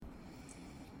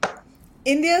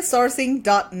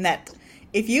indiasourcing.net.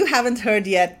 If you haven't heard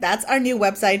yet, that's our new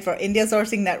website for India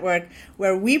Sourcing Network,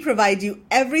 where we provide you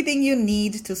everything you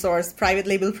need to source private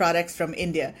label products from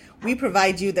India. We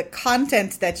provide you the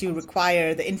content that you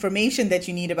require, the information that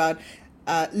you need about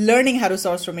learning how to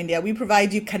source from India. We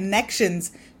provide you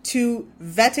connections to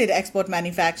vetted export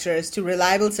manufacturers, to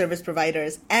reliable service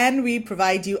providers, and we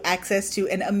provide you access to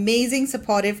an amazing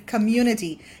supportive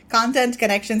community, content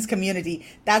connections community.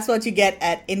 That's what you get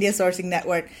at India Sourcing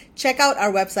Network. Check out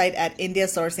our website at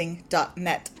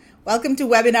indiasourcing.net. Welcome to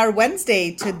Webinar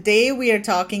Wednesday. Today we are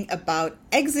talking about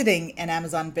exiting an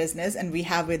Amazon business, and we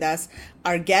have with us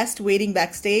our guest waiting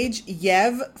backstage,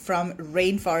 Yev from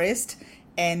Rainforest,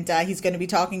 and he's going to be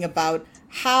talking about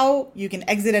how you can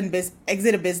exit a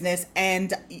business.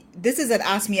 And this is an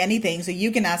Ask Me Anything, so you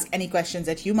can ask any questions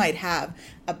that you might have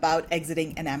about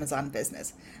exiting an Amazon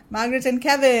business. Margaret and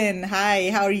Kevin,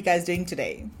 hi, how are you guys doing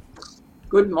today?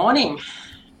 Good morning.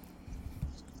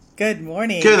 Good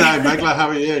morning. Good day, Magla, how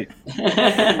are you?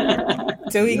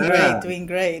 Doing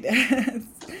great.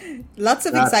 Lots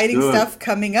of exciting stuff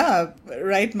coming up,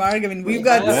 right, Marg? I mean, we've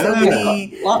got so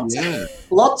many...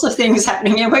 Lots of things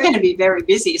happening here. We're going to be very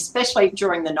busy, especially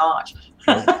during the night.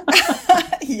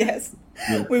 Yes.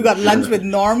 Yeah. We've got lunch with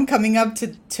Norm coming up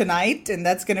tonight, and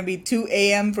that's going to be 2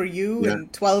 a.m. for you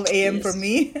and 12 a.m. for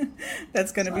me.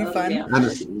 That's going to be fun. Yeah.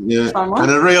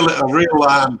 And a real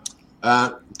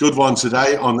good one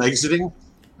today on exiting.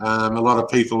 A lot of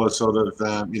people are sort of,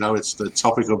 it's the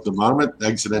topic of the moment,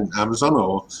 exiting Amazon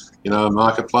or, a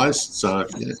marketplace. So,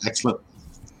 excellent.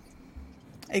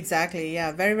 Exactly.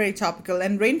 Yeah. Very, very topical.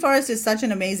 And Rainforest is such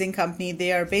an amazing company.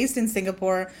 They are based in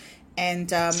Singapore. And,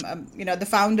 the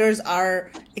founders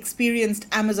are experienced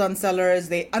Amazon sellers.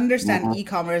 They understand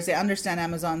e-commerce. They understand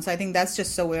Amazon. So I think that's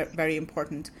just so very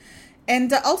important.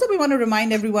 And also, we want to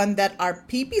remind everyone that our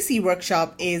PPC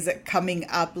workshop is coming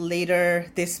up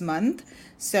later this month.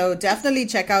 So definitely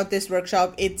check out this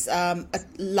workshop. It's a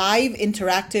live,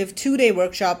 interactive 2-day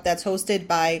workshop that's hosted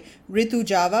by Ritu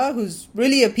Java, who's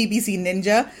really a PPC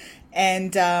ninja.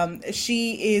 And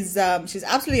she's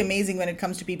absolutely amazing when it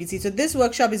comes to PPC. So this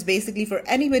workshop is basically for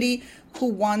anybody who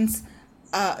wants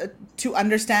to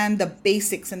understand the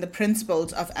basics and the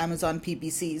principles of Amazon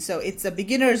PPC. So it's a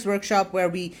beginner's workshop where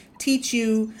we teach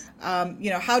you,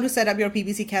 how to set up your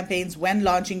PPC campaigns when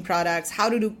launching products, how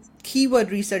to do keyword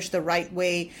research the right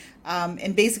way,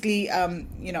 and basically, a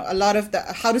lot of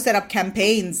how to set up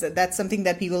campaigns. That's something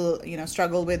that people,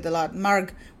 struggle with a lot.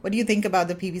 Marg, what do you think about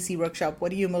the PPC workshop?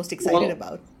 What are you most excited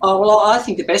about? I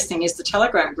think the best thing is the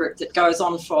Telegram group that goes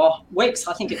on for weeks.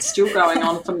 I think it's still going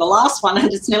on from the last one,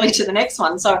 and it's nearly to the next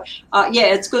one. So,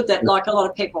 it's good that like a lot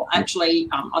of people actually,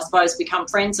 I suppose, become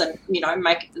friends and,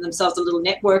 make themselves a little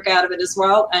network out of it as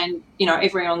well. And,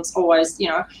 everyone's always,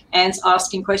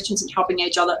 asking questions and helping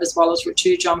each other, as well as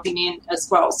Ritu jumping in as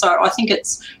well. So I think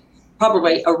it's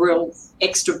probably a real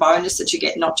extra bonus that you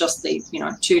get, not just the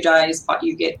 2 days, but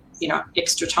you get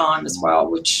extra time as well,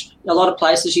 which a lot of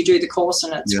places you do the course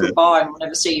and it's goodbye and we'll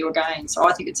never see you again. So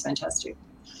I think it's fantastic.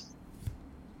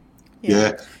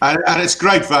 And it's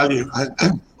great value.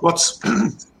 What's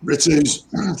Ritu's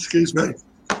excuse me,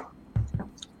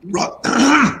 right.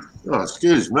 Oh,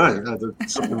 excuse me, I had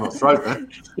something in my throat there.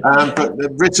 But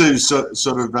Ritu's sort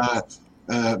of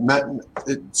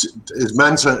his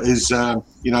mantra is,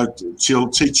 she'll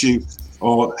teach you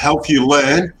or help you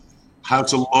learn how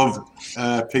to love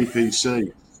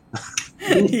PPC.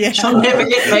 She'll never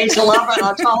get me to love it.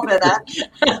 I told her that.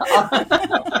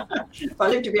 If I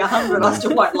live to be 100, I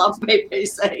still won't love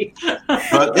PPC.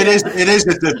 But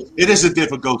it is a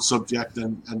difficult subject,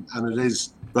 and it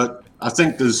is. But I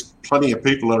think there's plenty of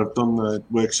people that have done the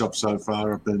workshop so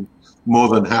far have been more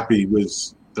than happy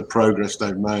with the progress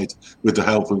they've made with the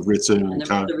help of Ritu and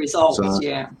the results, and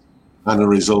the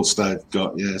results they've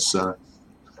got,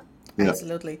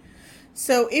 Absolutely.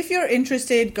 So if you're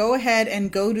interested, go ahead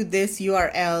and go to this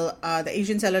URL,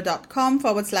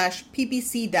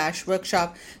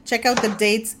 theasianseller.com/PPC-workshop. Check out the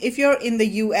dates. If you're in the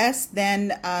US,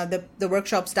 then the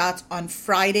workshop starts on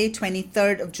Friday,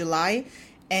 23rd of July.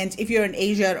 And if you're in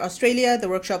Asia or Australia, the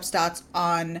workshop starts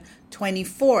on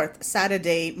 24th,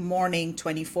 Saturday morning,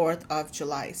 24th of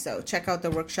July. So check out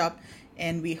the workshop,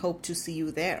 and we hope to see you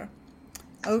there.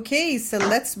 Okay, so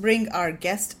let's bring our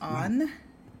guest on.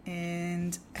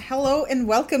 And hello and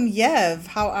welcome, Yev.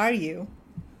 How are you?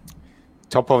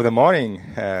 Top of the morning.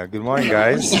 Good morning,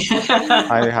 guys.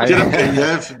 Hi.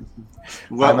 Yev.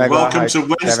 Welcome to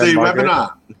Wednesday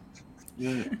webinar.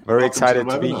 Very excited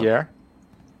to be here.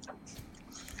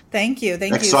 Thank you.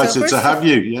 Excited to have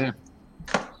you.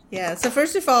 Yeah. So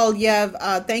first of all, Yev,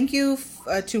 thank you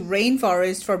to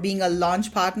Rainforest for being a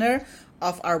launch partner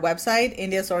of our website,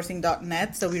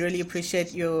 indiasourcing.net. So we really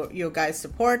appreciate your guys'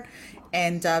 support,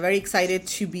 and very excited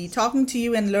to be talking to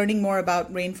you and learning more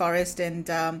about Rainforest. And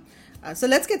so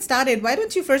let's get started. Why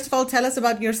don't you first of all tell us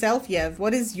about yourself, Yev?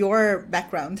 What is your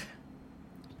background?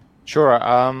 Sure.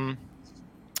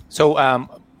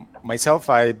 Myself,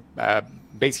 I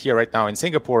based here right now in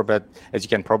Singapore, but as you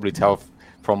can probably tell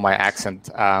from my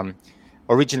accent,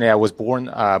 originally I was born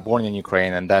in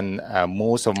Ukraine, and then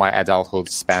most of my adulthood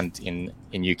spent in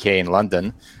UK, in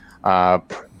London,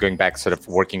 going back sort of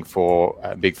working for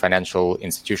big financial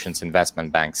institutions,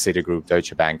 investment banks, Citigroup,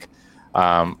 Deutsche Bank.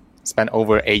 Spent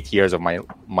over 8 years of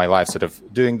my life sort of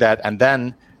doing that, and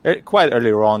then quite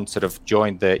earlier on sort of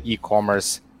joined the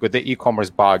e-commerce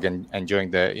bug and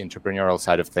joined the entrepreneurial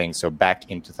side of things. So back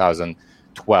in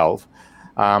 2012,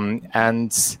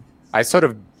 and I sort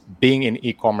of being in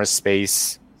e-commerce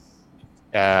space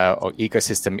or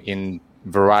ecosystem in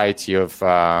variety of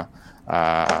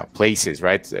places,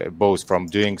 right? Both from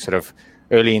doing sort of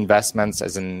early investments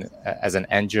as an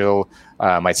angel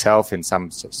myself in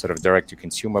some sort of direct to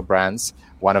consumer brands.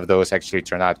 One of those actually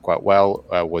turned out quite well,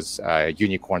 was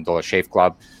Unicorn Dollar Shave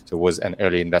Club. So was an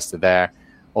early investor there.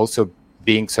 Also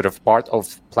being sort of part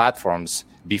of platforms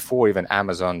before even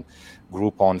Amazon,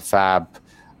 Groupon, Fab,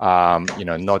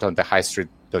 not on the high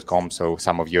street.com. So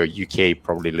some of your UK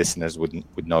probably listeners would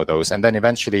know those. And then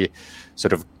eventually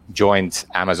sort of joined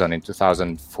Amazon in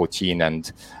 2014,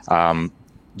 and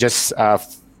the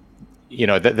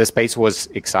space was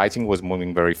exciting, was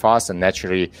moving very fast, and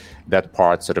naturally that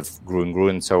part sort of grew.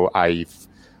 And so I've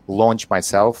launched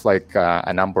myself like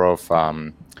a number of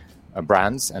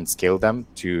brands and scaled them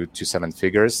to 7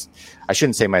 figures. I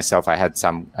shouldn't say myself. I had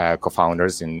some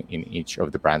co-founders in each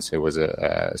of the brands. So it was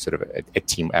a sort of a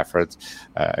team effort,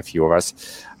 a few of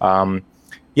us. And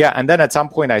then at some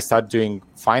point I started doing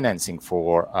financing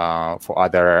for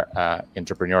other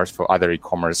entrepreneurs, for other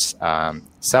e-commerce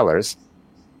sellers,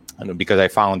 and because I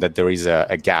found that there is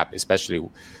a gap, especially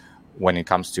when it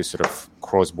comes to sort of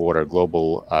cross-border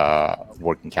global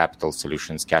working capital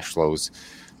solutions, cash flows,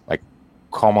 like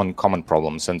common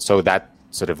problems. And so that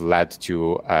sort of led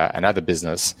to another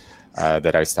business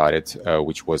that I started,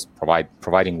 which was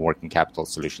providing working capital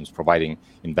solutions, providing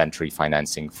inventory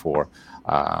financing for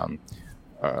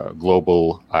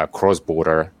global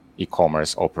cross-border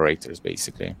e-commerce operators,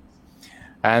 basically.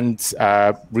 And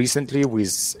recently,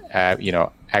 with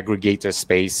aggregator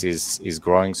space is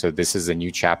growing, so this is a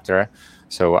new chapter.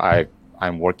 So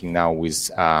I'm working now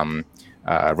with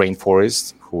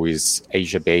Rainforest, who is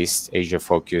Asia-based,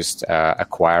 Asia-focused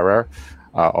acquirer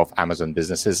of Amazon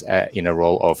businesses, in a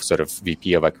role of sort of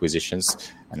VP of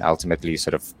acquisitions, and ultimately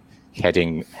sort of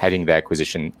heading the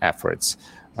acquisition efforts.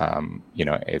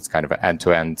 It's kind of an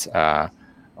end-to-end,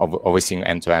 overseeing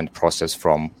end-to-end process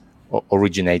from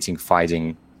originating,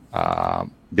 finding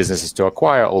businesses to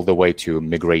acquire, all the way to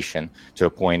migration, to a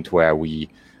point where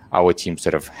our team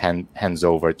sort of hands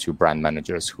over to brand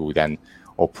managers who then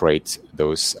operate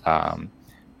those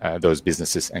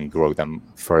businesses and grow them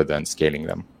further and scaling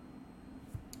them.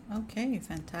 Okay,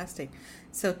 fantastic.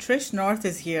 So Trish North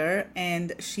is here,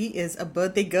 and she is a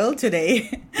birthday girl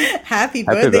today. Happy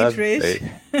birthday, Trish.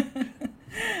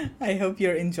 I hope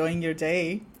you're enjoying your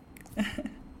day.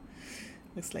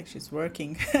 Looks like she's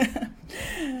working.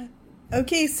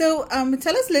 Okay, so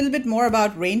tell us a little bit more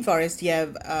about Rainforest,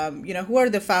 Yev. Who are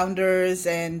the founders,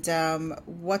 and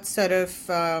what sort of,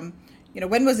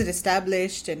 when was it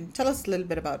established? And tell us a little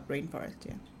bit about Rainforest,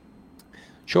 yeah.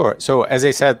 Sure. So as I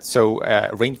said,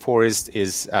 Rainforest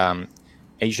is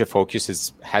Asia-focused,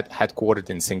 is headquartered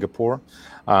in Singapore,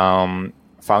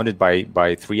 founded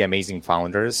by 3 amazing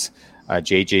founders,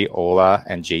 JJ, Ola,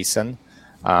 and Jason,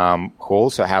 who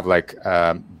also have like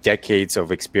decades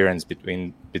of experience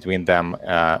between them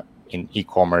in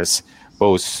e-commerce,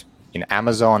 both in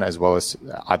Amazon as well as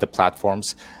other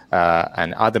platforms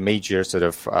and other major sort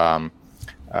of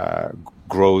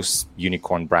growth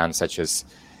unicorn brands such as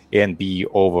A&B,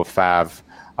 Ovo, Fav,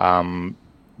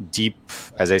 deep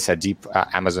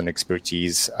Amazon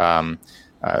expertise.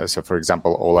 So, for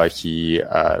example, Ola, he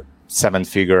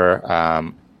 7-figure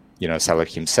seller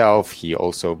himself. He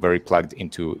also very plugged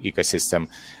into ecosystem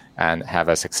and have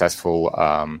a successful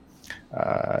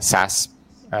SaaS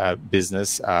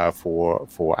business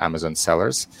for Amazon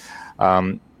sellers.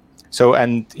 And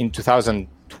in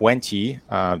 2020,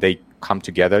 they come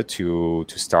together to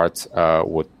start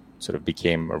what sort of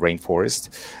became Rainforest.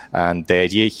 And the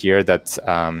idea here that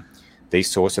they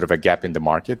saw sort of a gap in the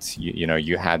market.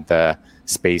 You had the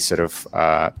space sort of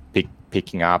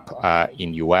picking up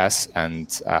in US,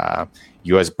 and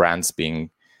US brands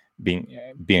being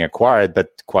being acquired, but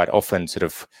quite often sort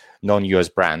of non-US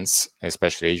brands,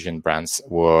 especially Asian brands,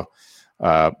 were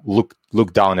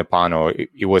looked down upon, or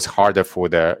it was harder for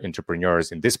the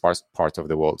entrepreneurs in this part of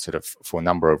the world, sort of for a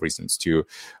number of reasons, to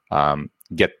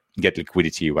get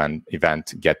liquidity when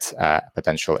get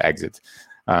potential exit.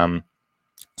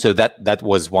 So that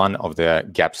was one of the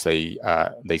gaps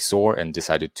they saw and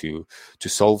decided to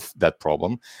solve that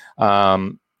problem.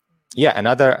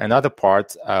 Another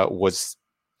part was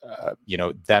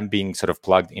them being sort of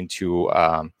plugged into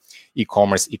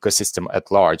e-commerce ecosystem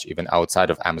at large, even outside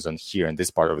of Amazon here in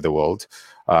this part of the world,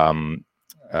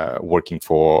 working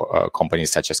for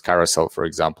companies such as Carousel, for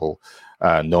example,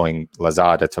 knowing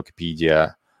Lazada,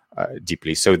 Tokopedia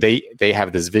deeply. So they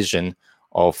have this vision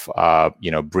of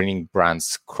bringing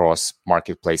brands cross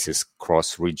marketplaces,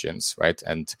 cross regions, right,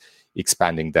 and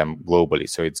expanding them globally.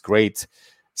 So it's great.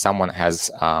 Someone has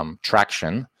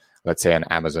traction, let's say on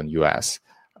Amazon US.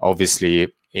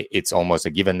 Obviously, it's almost a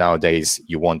given nowadays.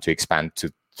 You want to expand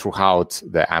throughout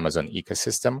the Amazon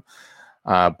ecosystem,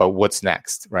 but what's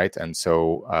next, right? And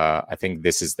so I think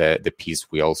this is the piece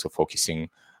we're also focusing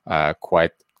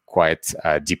quite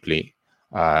deeply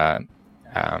on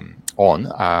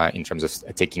in terms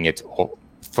of taking it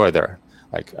further,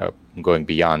 like going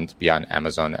beyond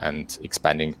Amazon and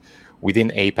expanding within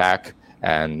APAC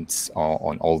and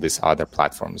on all these other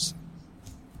platforms.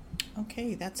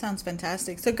 Okay, that sounds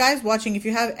fantastic. So guys watching, if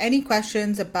you have any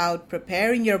questions about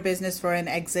preparing your business for an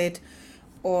exit,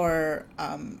 or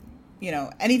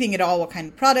anything at all, what kind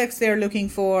of products they're looking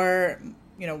for,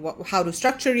 how to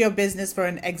structure your business for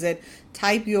an exit,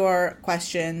 type your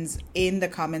questions in the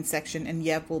comment section and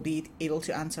Yev will be able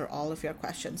to answer all of your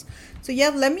questions. So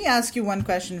Yev, let me ask you one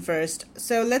question first.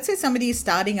 So let's say somebody is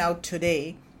starting out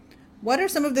today. What are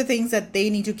some of the things that they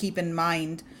need to keep in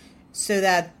mind so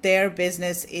that their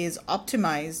business is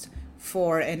optimized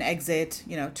for an exit,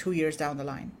 2 years down the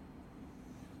line?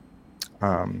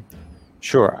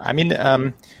 Sure. I mean,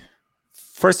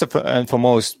 first and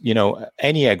foremost,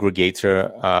 any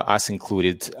aggregator, us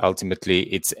included,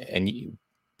 ultimately,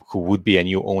 who would be a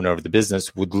new owner of the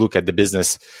business would look at the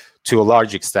business to a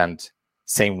large extent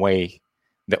same way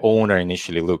the owner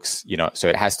initially looks. So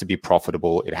it has to be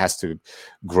profitable, it has to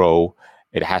grow,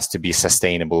 it has to be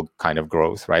sustainable kind of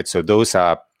growth, right? So those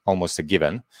are almost a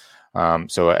given.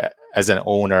 So as an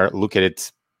owner, look at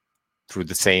it through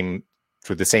the same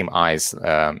eyes.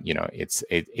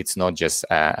 It's not just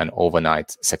an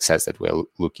overnight success that we're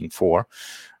looking for,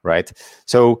 right?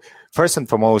 So first and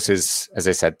foremost is, as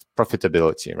I said,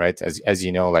 profitability, right? As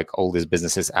you know, like all these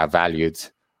businesses are valued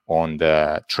on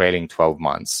the trailing 12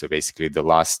 months. So basically the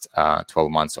last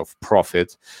 12 months of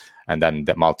profit, and then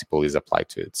the multiple is applied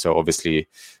to it. So obviously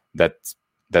that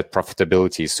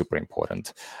profitability is super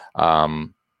important.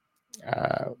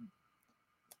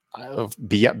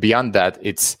 Beyond that,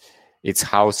 it's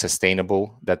how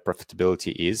sustainable that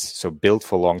profitability is. So built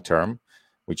for long term,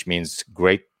 which means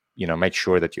great, make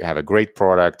sure that you have a great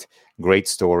product, great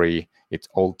story, it's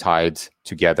all tied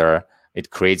together. It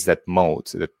creates that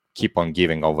moat that keep on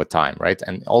giving over time, right?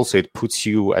 And also it puts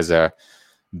you as a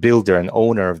builder and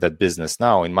owner of that business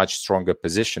now in much stronger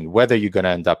position, whether you're going to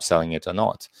end up selling it or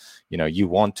not. You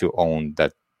want to own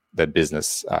that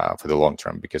business for the long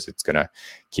term because it's going to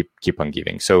keep on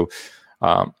giving. So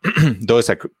those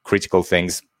are critical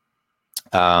things.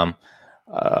 In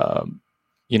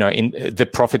the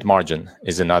profit margin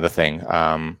is another thing.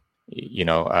 And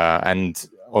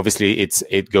obviously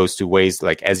it goes two ways.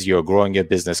 Like as you're growing your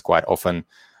business, quite often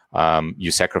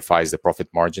you sacrifice the profit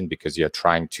margin because you're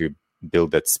trying to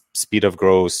build that speed of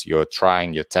growth. You're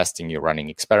testing, you're running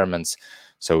experiments.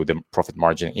 So the profit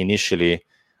margin initially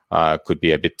could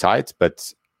be a bit tight,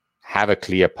 but have a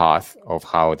clear path of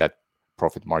how that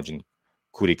profit margin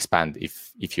could expand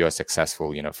if you are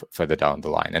successful, further down the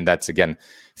line. And that's, again,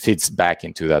 fits back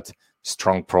into that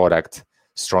strong product,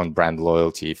 strong brand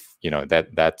loyalty.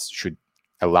 That should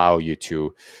allow you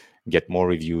to get more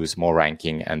reviews, more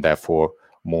ranking, and therefore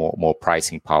more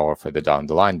pricing power further down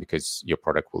the line because your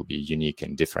product will be unique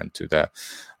and different to the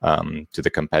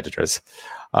competitors.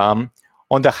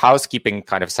 On the housekeeping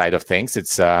kind of side of things,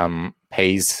 it's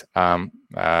pays to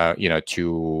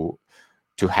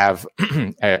have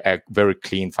a very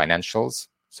clean financials.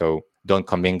 So don't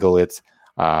commingle it,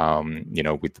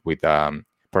 with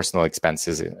personal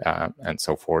expenses and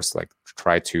so forth. Like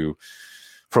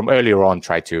from earlier on,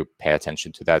 try to pay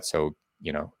attention to that. So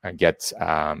get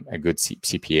a good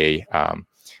CPA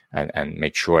and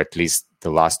make sure at least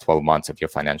the last 12 months of your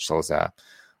financials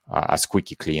are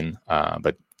squeaky clean,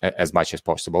 but as much as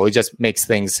possible. It just makes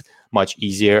things much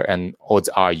easier, and odds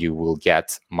are you will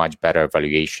get much better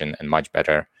valuation and much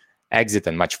better exit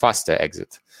and much faster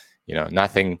exit.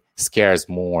 Nothing scares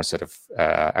more sort of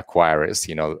acquirers,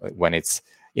 when it's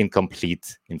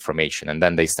incomplete information, and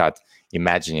then they start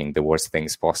imagining the worst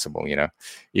things possible,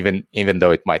 even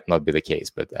though it might not be the case.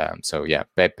 But so yeah,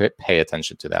 pay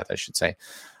attention to that, I should say.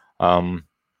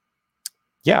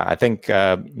 Yeah, I think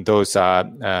those are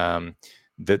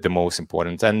the most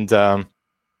important. And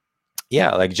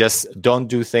yeah, like just don't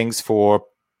do things for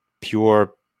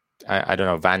pure, I don't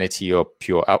know, vanity or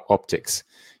pure optics.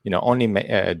 Only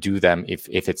do them if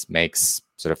it makes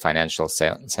sort of financial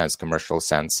sense, commercial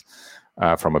sense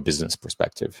from a business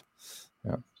perspective.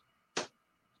 Yeah.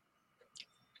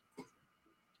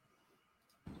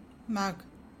 Mark.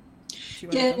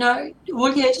 Yeah, no.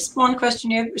 Well, yeah, just one question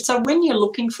here. So when you're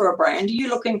looking for a brand, are you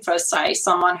looking for, say,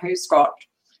 someone who's got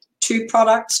 2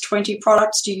 products, 20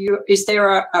 products? Is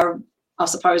there I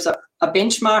suppose, a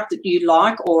benchmark that you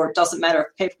like, or it doesn't matter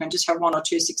if people can just have 1 or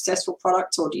 2 successful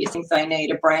products, or do you think they need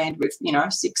a brand with,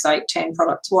 6, 8, 10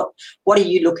 products? What are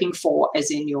you looking for as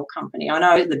in your company? I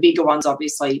know the bigger ones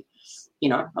obviously,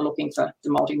 are looking for the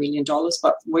multi-million dollars,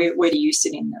 but where do you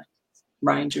sit in the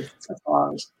range of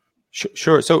buyers?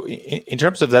 Sure. So in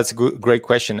terms of, that's a great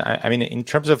question. I mean, in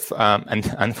terms of,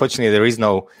 and unfortunately there is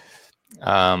no,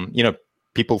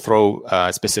 people throw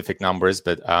specific numbers,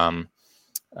 but,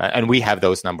 and we have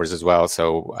those numbers as well.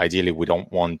 So ideally we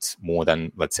don't want more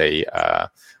than, let's say,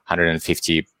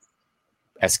 150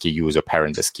 SKUs or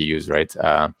parent SKUs, right?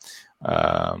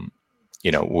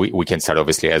 We can start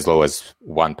obviously as low as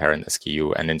 1 parent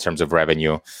SKU. And in terms of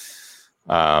revenue,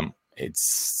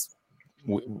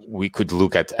 we could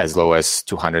look at as low as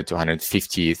 $200,000 to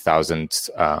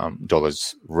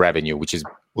 $250,000 revenue, which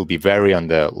will be very on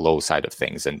the low side of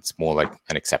things, and it's more like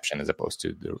an exception as opposed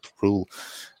to the rule,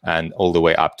 and all the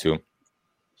way up to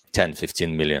 10,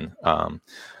 15 million.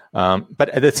 But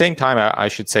at the same time, I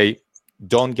should say,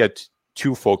 don't get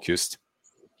too focused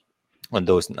on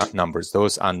those numbers.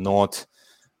 Those are not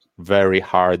very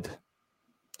hard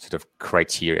sort of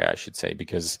criteria, I should say,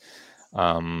 because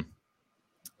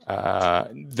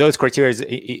those criteria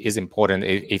is important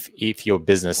if your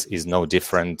business is no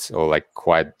different, or like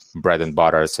quite bread and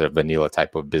butter sort of vanilla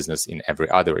type of business in every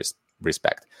other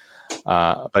respect.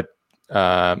 But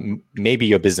maybe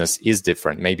your business is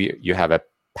different. Maybe you have a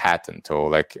patent or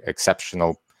like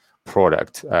exceptional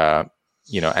product, and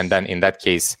then in that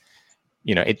case,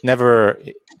 it never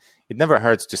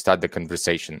hurts to start the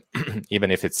conversation,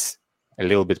 even if it's a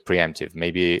little bit preemptive,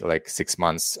 maybe like 6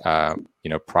 months,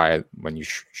 prior, when you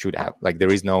should have, like,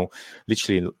 there is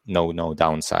literally no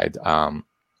downside.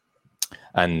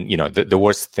 And, the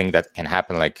worst thing that can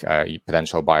happen, like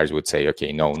potential buyers would say,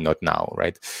 okay, no, not now.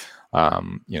 Right.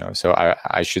 So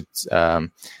I should,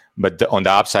 but on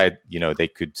the upside,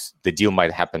 the deal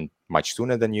might happen much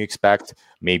sooner than you expect.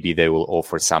 Maybe they will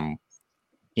offer some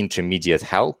intermediate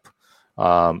help,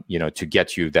 to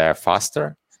get you there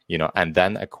faster, and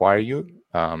then acquire you.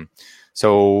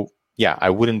 So yeah, I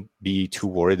wouldn't be too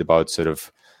worried about sort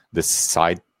of the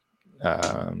size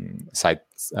side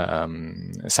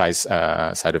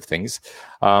of things.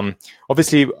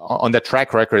 Obviously, on the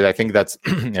track record, I think that's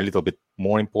a little bit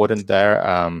more important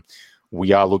there.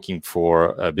 We are looking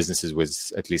for businesses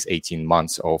with at least 18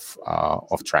 months of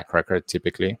track record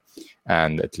typically,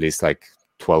 and at least like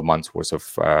 12 months worth of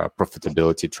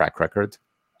profitability track record.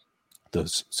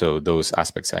 Those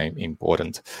aspects are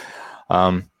important.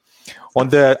 On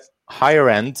the higher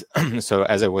end, so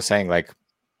as I was saying, like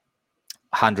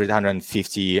 100,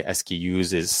 150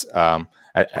 SKUs is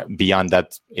beyond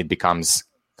that, it becomes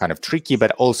kind of tricky,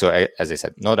 but also, as I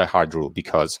said, not a hard rule,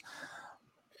 because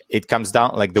it comes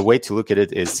down, like, the way to look at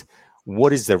it is,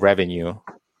 what is the revenue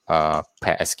per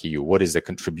SKU? What is the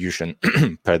contribution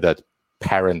per that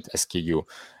parent SKU?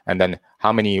 And then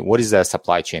what is the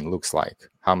supply chain looks like?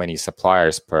 How many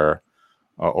suppliers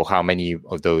or how many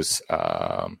of those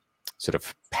sort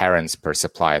of parents per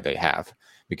supplier they have?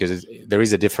 Because there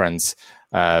is a difference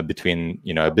between,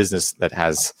 a business that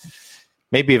has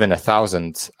maybe even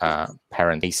 1,000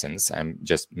 parent ASINs. I'm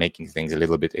just making things a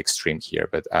little bit extreme here,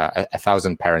 but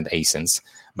 1,000 parent ASINs,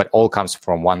 but all comes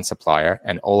from one supplier,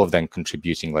 and all of them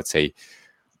contributing, let's say,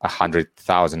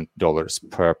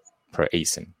 $100,000 per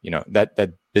ASIN.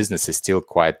 That business is still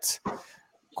quite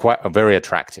very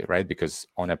attractive, right? Because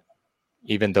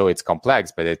even though it's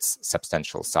complex, but it's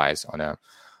substantial size on a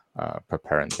per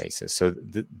parent basis. So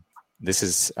this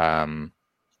is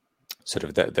sort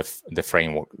of the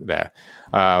framework there.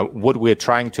 What we're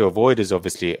trying to avoid is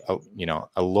obviously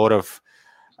a lot of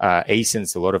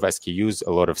ASINs, a lot of SKUs,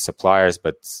 a lot of suppliers,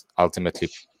 but ultimately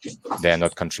they're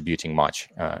not contributing much.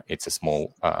 It's a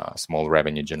small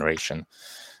revenue generation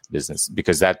business,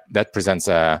 because that presents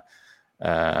a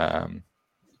a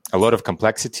lot of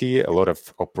complexity, a lot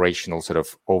of operational sort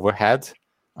of overhead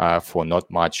for not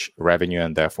much revenue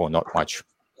and therefore not much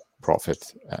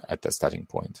profit at the starting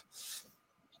point.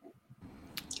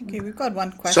 Okay, we've got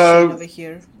one question over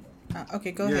here.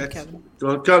 Okay, go ahead, Kevin. Go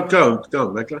on,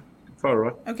 Megla. Far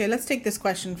away. Okay, let's take this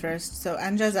question first. So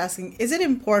Anja is asking, is it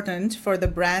important for the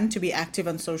brand to be active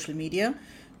on social media?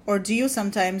 Or do you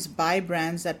sometimes buy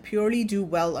brands that purely do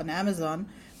well on Amazon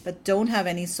but don't have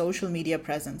any social media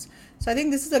presence? So I think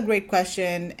this is a great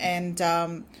question. And,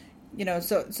 so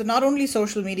not only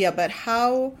social media, but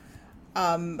how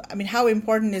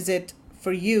important is it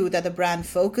for you that the brand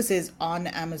focuses on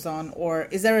Amazon? Or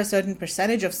is there a certain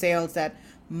percentage of sales that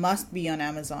must be on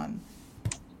Amazon?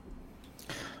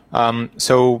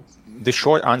 So the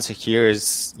short answer here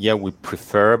is, we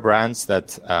prefer brands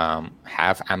that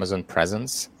have Amazon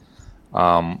presence.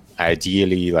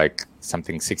 Ideally, like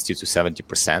something 60 to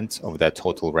 70% of their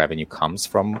total revenue comes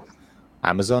from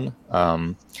Amazon.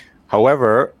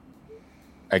 However,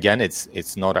 again,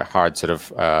 it's not a hard sort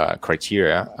of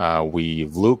criteria.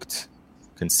 We've looked,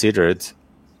 considered,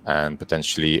 and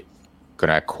potentially going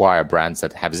to acquire brands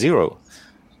that have zero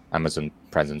Amazon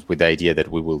presence with the idea that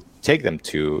we will take them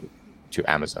to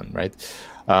Amazon, right?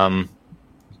 That's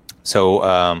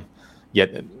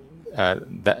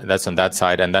on that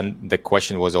side. And then the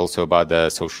question was also about the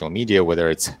social media, whether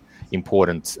it's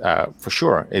important. For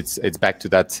sure, it's back to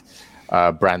that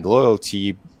brand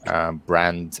loyalty,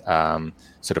 brand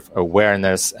sort of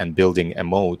awareness, and building a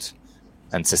moat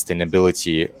and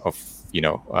sustainability of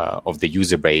the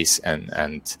user base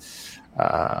and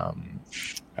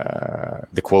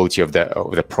the quality of the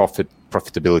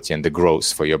profitability and the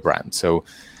growth for your brand. So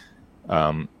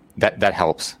that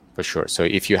helps for sure. So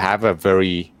if you have a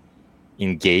very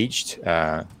engaged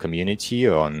community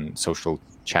on social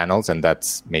channels, and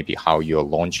that's maybe how you're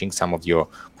launching some of your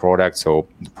products or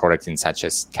the product in such a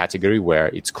category where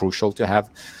it's crucial to have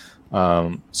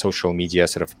social media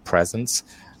sort of presence,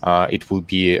 it will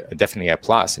be definitely a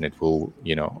plus, and it will,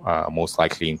 most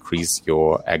likely increase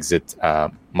your exit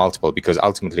multiple, because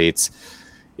ultimately it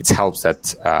helps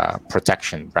that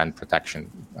brand protection,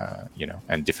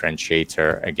 and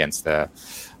differentiator against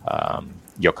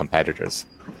your competitors.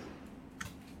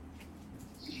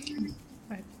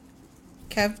 Right.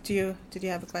 Kev, did you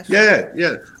have a question?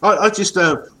 Yeah. I just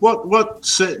what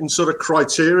certain sort of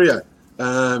criteria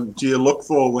do you look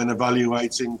for when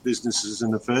evaluating businesses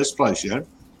in the first place? Yeah.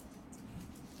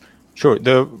 Sure.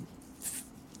 The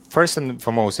first and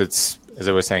foremost, it's, as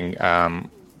I was saying,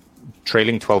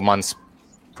 trailing 12 months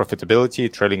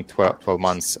profitability, trailing 12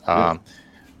 months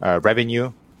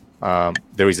revenue.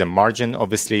 There is a margin,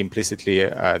 obviously, implicitly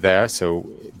there. So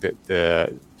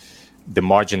the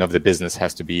margin of the business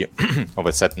has to be of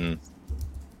a certain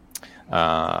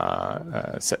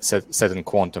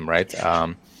quantum, right?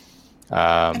 And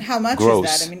how much gross.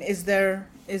 is that? I mean, is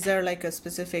there like a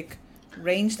specific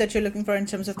range that you're looking for in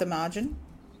terms of the margin?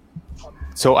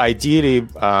 So ideally,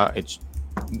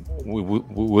 we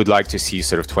would like to see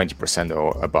sort of 20%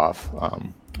 or above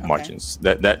margins.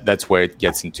 That's where it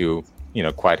gets into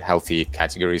quite healthy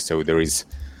categories. So there is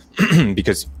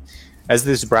because as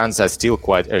these brands are still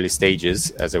quite early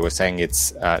stages, as I was saying,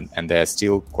 it's and they're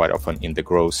still quite often in the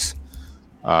growth.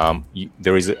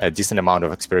 There is a decent amount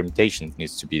of experimentation that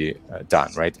needs to be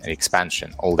done, right? And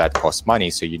expansion, all that costs money.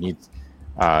 So you need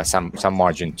some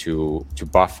margin to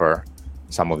buffer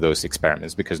some of those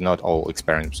experiments, because not all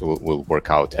experiments will work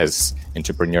out, as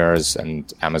entrepreneurs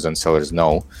and Amazon sellers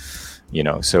know.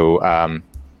 So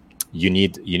you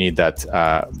need that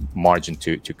margin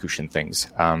to cushion things.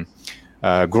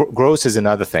 Growth is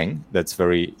another thing that's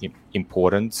very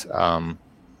important,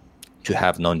 to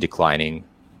have non-declining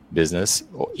business.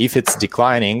 If it's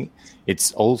declining,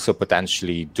 it's also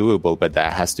potentially doable, but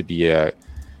there has to be a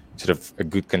sort of a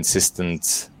good,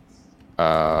 consistent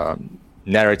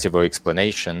narrative or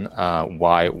explanation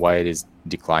why it is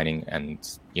declining, and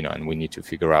we need to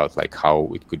figure out like how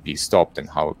it could be stopped and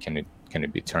how can it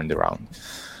be turned around.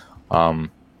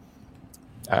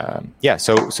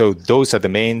 So those are the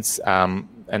mains.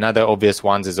 Another obvious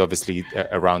ones is obviously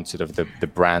around sort of the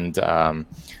brand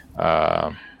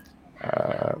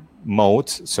mode.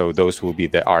 So those will be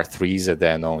the R3s that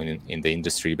they're known in the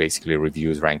industry, basically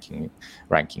reviews,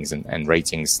 rankings and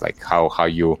ratings, like how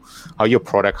your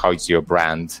product, how your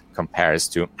brand compares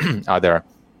to other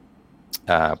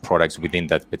products within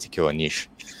that particular niche.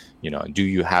 Do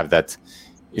you have that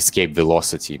escape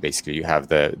velocity? Basically, you have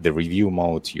the review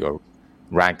mode, you're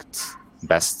ranked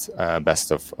best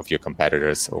of your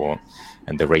competitors,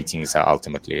 and the ratings are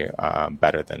ultimately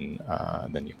better than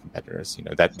your competitors.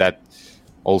 That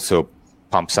also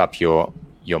pumps up your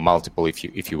your multiple, if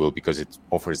you will, because it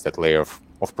offers that layer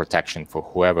of protection for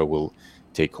whoever will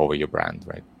take over your brand,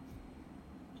 right?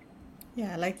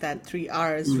 Yeah, I like that. 3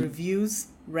 R's: reviews,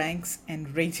 ranks,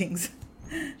 and ratings.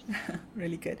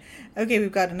 Really good. Okay,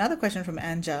 we've got another question from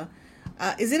Anja.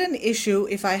 Is it an issue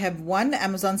if I have one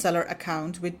Amazon seller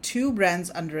account with 2 brands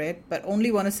under it, but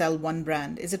only want to sell one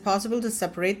brand? Is it possible to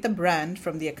separate the brand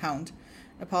from the account?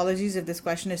 Apologies if this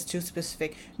question is too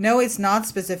specific. No, it's not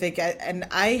specific. And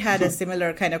I had a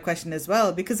similar kind of question as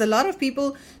well, because a lot of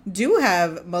people do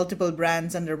have multiple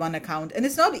brands under one account, and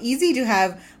it's not easy to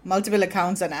have multiple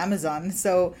accounts on Amazon.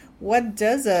 So what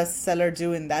does a seller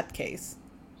do in that case?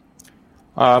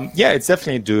 Yeah, it's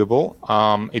definitely doable.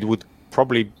 It would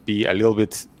probably be a little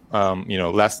bit,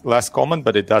 less common,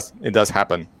 but it does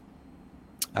happen.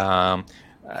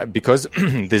 Because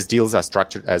these deals are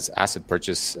structured as asset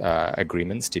purchase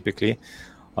agreements, typically.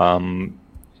 What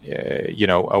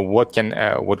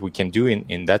we can do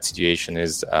in that situation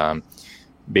is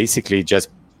basically just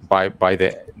buy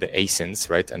the ASINs,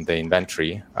 right, and the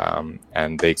inventory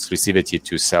and the exclusivity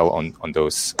to sell on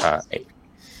those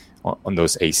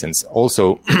ASINs.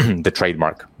 Also, the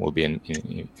trademark will be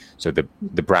so the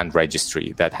brand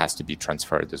registry that has to be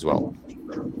transferred as well.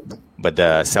 But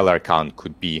the seller account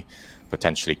could be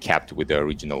potentially kept with the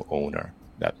original owner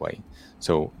that way.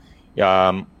 So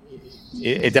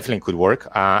it definitely could work.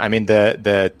 I mean,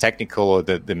 the technical or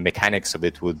the mechanics of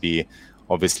it would be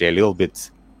obviously a little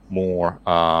bit more,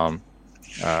 a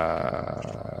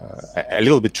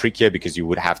little bit trickier, because you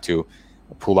would have to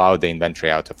pull out the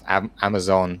inventory out of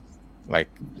Amazon, like,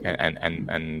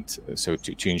 and so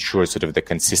to ensure sort of the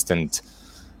consistent,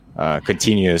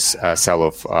 continuous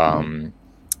sales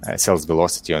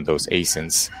velocity on those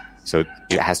ASINs. So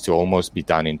it has to almost be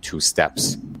done in 2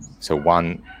 steps. So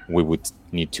one, we would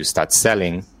need to start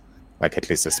selling, like, at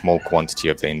least a small quantity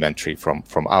of the inventory from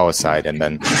our side, and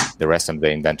then the rest of the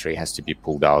inventory has to be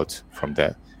pulled out from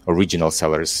the original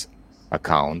seller's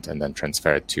account and then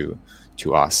transferred to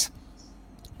us.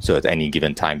 So at any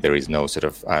given time, there is no sort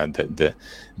of the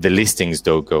listings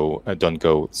don't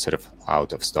go sort of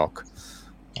out of stock.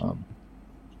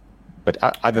 But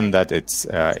other than that, it's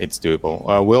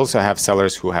doable. We also have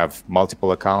sellers who have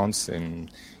multiple accounts, and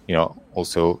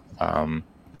also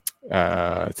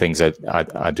things that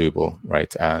are doable,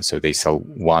 right? So they sell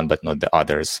one but not the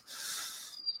others,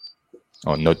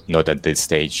 or not at this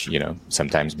stage.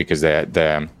 Sometimes because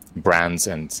the brands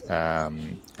and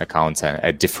accounts are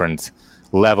at different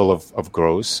level of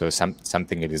growth. So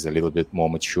something that is a little bit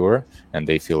more mature, and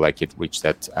they feel like it reached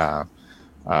that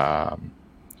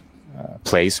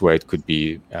place where it could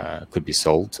be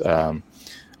sold.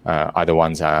 Other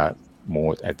ones are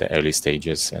more at the early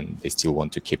stages, and they still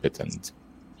want to keep it, and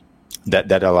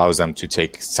that allows them to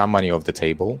take some money off the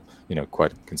table,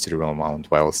 quite a considerable amount,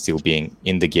 while still being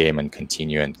in the game and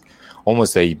continue, and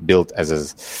almost they built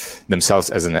themselves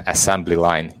as an assembly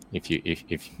line, if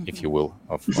you will,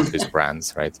 of these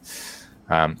brands, right?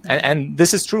 And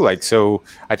this is true. Like, so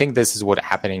I think this is what's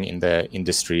happening in the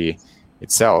industry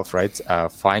itself, right?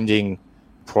 Finding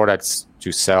products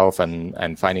to sell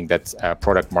and finding that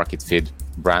product market fit,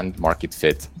 brand market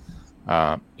fit.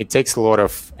 It takes a lot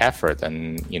of effort,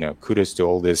 and kudos to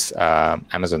all these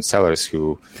Amazon sellers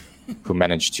who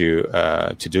manage to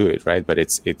do it, right? But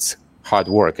it's hard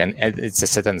work, and it's a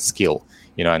certain skill,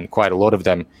 and quite a lot of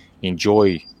them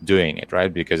enjoy doing it,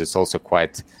 right? Because it's also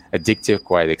quite addictive,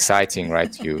 quite exciting,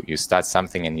 right? You start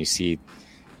something and you see it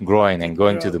growing and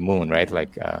going to the moon, right?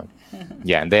 Like,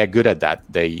 yeah, and they are good at that.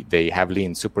 They have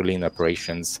super lean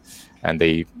operations, and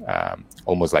they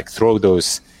almost like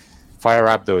fire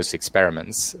up those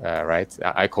experiments, right?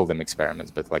 I call them experiments,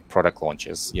 but like product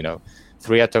launches.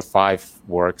 3 out of 5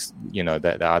 works.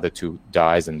 The other 2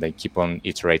 dies, and they keep on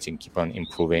iterating, keep on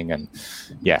improving, and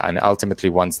ultimately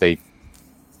once they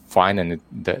find and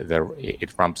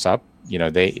it ramps up,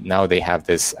 they have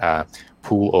this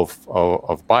pool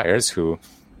of buyers who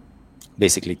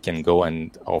basically can go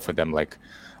and offer them like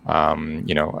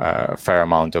a fair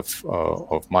amount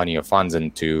of money or funds,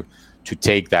 and to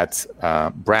take that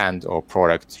brand or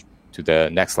product to the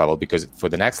next level, because for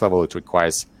the next level it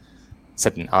requires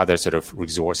certain other sort of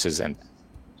resources and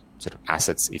sort of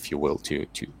assets, if you will, to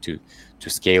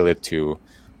scale it, to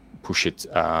push it,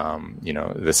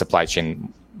 the supply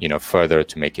chain, further,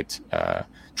 to make it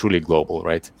truly global,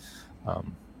 right?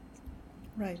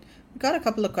 Right. We got a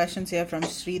couple of questions here from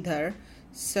Sridhar.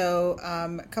 So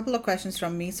a couple of questions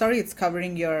from me. Sorry, it's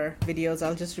covering your videos.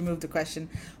 I'll just remove the question.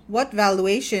 What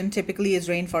valuation typically is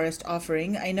Rainforest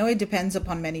offering? I know it depends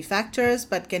upon many factors,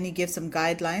 but can you give some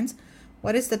guidelines?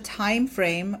 What is the time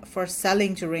frame for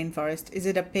selling to Rainforest? Is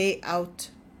it a payout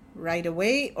right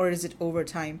away, or is it over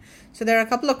time? So there are a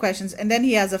couple of questions. And then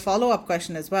he has a follow-up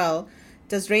question as well.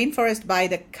 Does Rainforest buy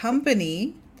the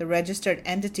company, the registered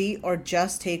entity, or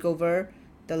just take over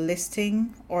the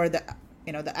listing or the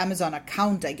Amazon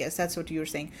account? I guess that's what you were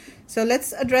saying. So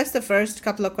let's address the first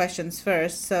couple of questions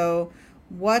first. So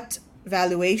what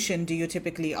valuation do you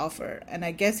typically offer? And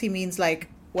I guess he means like,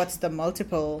 what's the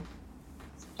multiple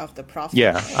of the profit?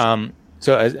 Yeah.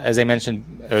 So as I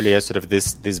mentioned earlier, sort of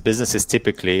these businesses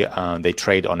typically they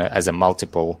trade on as a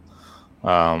multiple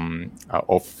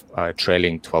of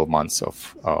trailing 12 months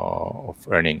of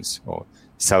earnings, or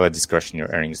seller discretionary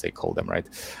earnings, they call them, right?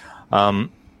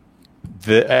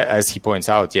 As he points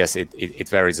out, yes, it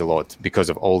varies a lot because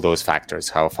of all those factors.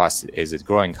 How fast is it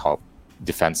growing? How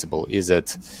defensible is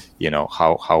it?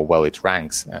 How well it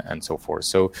ranks, and so forth.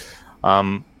 So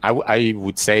I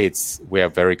would say we are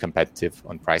very competitive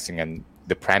on pricing, and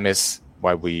the premise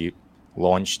why we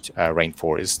launched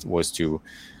Rainforest was to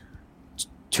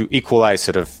equalize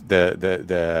sort of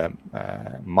the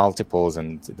multiples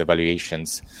and the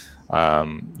valuations,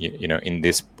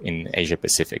 in Asia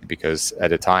Pacific, because at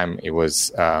the time it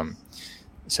was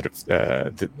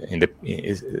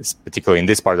particularly in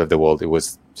this part of the world, it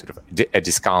was sort of a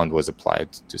discount was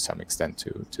applied to some extent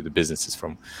to the businesses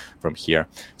from here.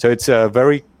 So it's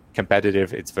very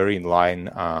competitive. It's very in line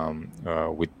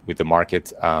with the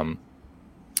market,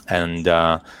 and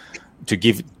to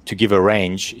give a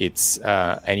range, it's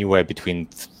anywhere between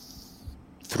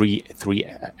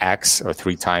 3x or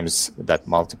 3 times that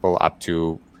multiple up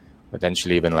to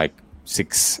potentially even like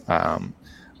 6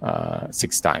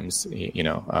 times.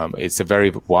 It's a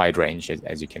very wide range,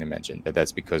 as you can imagine.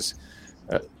 That's because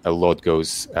a lot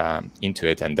goes into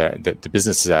it, and the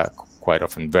businesses are quite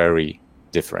often very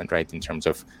different, right, in terms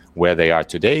of where they are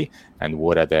today and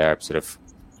what are their sort of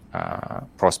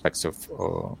prospects of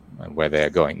where they are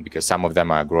going, because some of them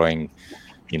are growing,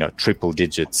 triple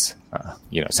digits,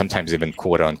 sometimes even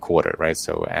quarter on quarter, right?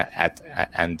 So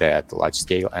and they're at a large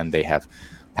scale, and they have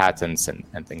patents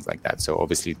and things like that. So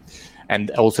obviously,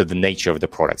 and also the nature of the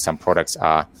product. Some products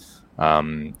are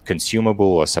consumable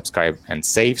or subscribe and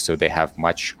save, so they have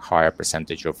much higher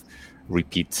percentage of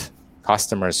repeat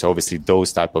customers. So obviously,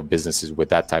 those type of businesses with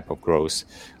that type of growth,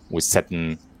 with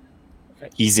certain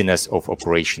easiness of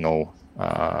operational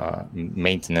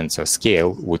maintenance or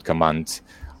scale, would command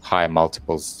higher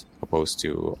multiples, opposed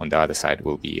to, on the other side,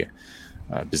 will be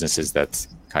businesses that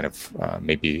kind of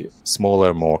maybe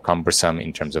smaller, more cumbersome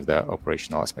in terms of the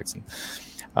operational aspects.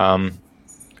 And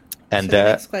so the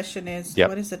next question is,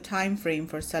 what is the time frame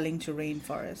for selling to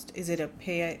Rainforest? Is it a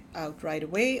payout right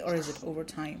away, or is it over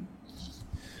time?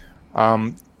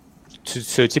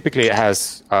 So typically it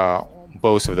has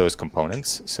both of those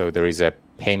components. So there is a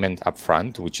payment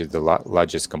upfront, which is the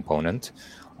largest component.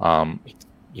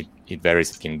 It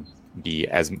varies. It can be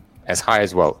as high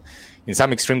as well. In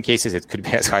some extreme cases, it could be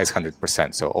as high as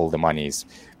 100%. So all the money is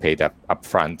paid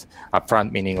upfront.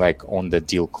 Upfront meaning like on the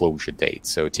deal closure date.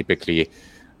 So typically,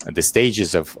 the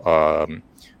stages of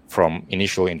from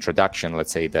initial introduction,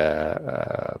 let's say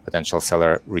the potential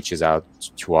seller reaches out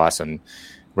to us on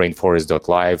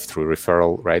rainforest.live through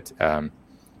referral, right?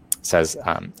 Says,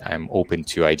 I'm open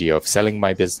to idea of selling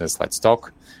my business, let's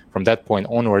talk. From that point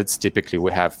onwards, typically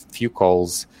we have few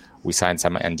calls, we sign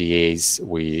some NDAs,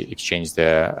 we exchange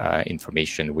the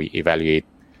information, we evaluate,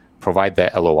 provide the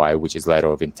LOI, which is letter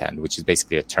of intent, which is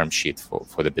basically a term sheet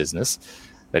for the business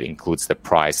that includes the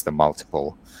price, the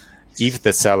multiple. If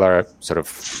the seller sort of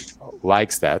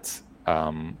likes that,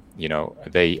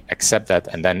 they accept that,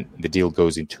 and then the deal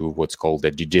goes into what's called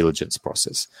the due diligence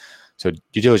process. So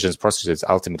due diligence process is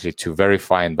ultimately to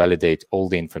verify and validate all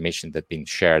the information that's been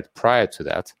shared prior to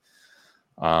that,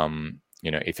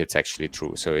 if it's actually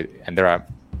true. So, and there are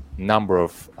a number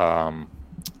of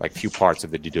few parts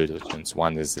of the due diligence.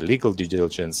 One is the legal due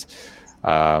diligence.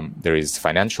 There is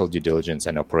financial due diligence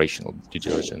and operational due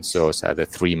diligence. So those are the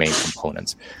 3 main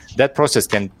components. That process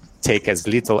can take as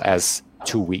little as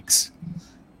 2 weeks,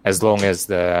 as long as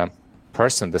the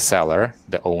person, the seller,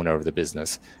 the owner of the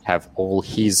business, have all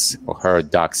his or her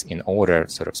ducks in order,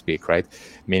 so to speak, right?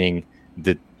 Meaning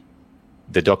the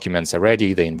documents are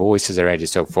ready, the invoices are ready.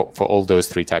 So for all those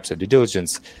 3 types of due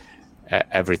diligence,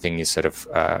 everything is sort of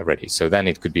ready. So then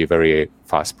it could be a very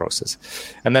fast process.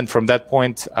 And then from that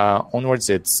point onwards,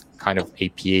 it's kind of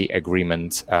APA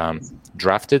agreement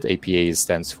drafted. APA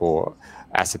stands for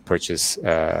Asset Purchase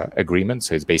Agreement.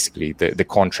 So it's basically the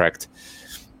contract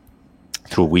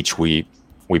through which we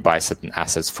buy certain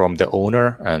assets from the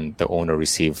owner, and the owner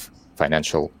receive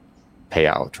financial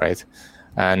payout, right?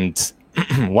 And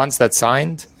once that's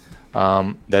signed,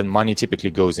 then money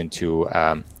typically goes into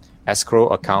escrow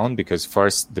account, because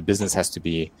first the business has to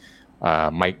be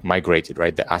migrated,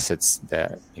 right? The assets,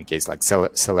 in case like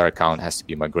seller account has to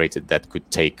be migrated. That could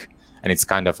take, and it's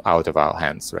kind of out of our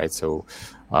hands, right? So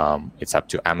it's up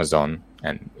to Amazon,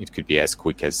 and it could be as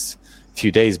quick as a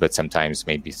few days, but sometimes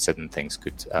maybe certain things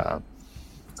could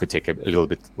take a little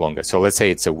bit longer. So let's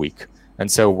say it's a week. And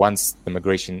so once the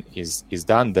migration is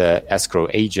done, the escrow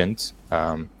agent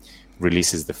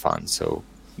releases the funds. So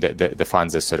the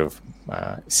funds are sort of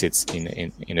sits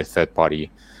in a third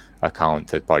party account,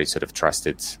 third party sort of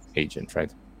trusted agent,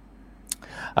 right?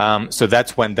 So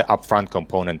that's when the upfront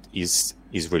component is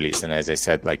released. And as I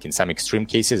said, like in some extreme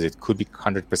cases, it could be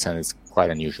 100%. It's quite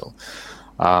unusual.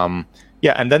 And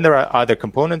then there are other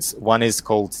components. One is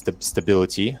called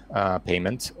stability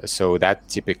payment. So that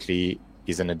typically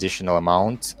is an additional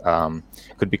amount,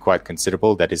 could be quite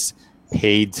considerable, that is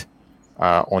paid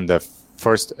on the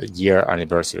first year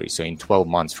anniversary. So in 12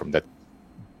 months from that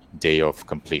day of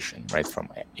completion, right, from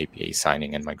APA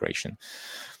signing and migration.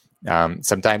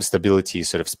 Sometimes stability is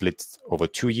sort of split over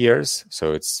 2 years.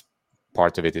 So it's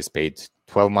part of it is paid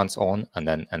 12 months on, and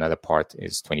then another part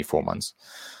is 24 months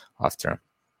after.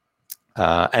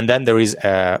 And then there is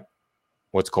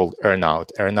what's called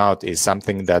earnout. Earnout is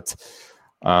something that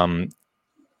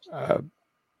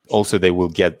also they will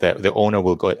get, the owner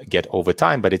will get over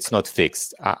time, but it's not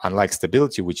fixed. Unlike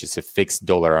stability, which is a fixed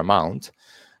dollar amount,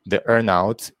 the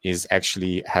earnout is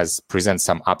actually presents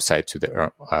some upside to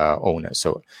the owner.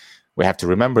 So we have to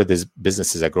remember these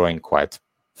businesses are growing quite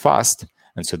fast,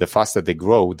 and so the faster they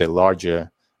grow, the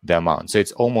larger the amount. So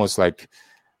it's almost like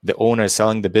the owner is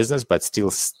selling the business, but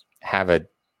still have a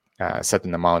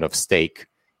certain amount of stake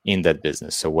in that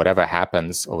business. So whatever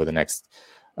happens over the next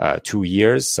 2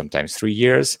 years, sometimes 3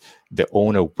 years, the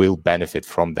owner will benefit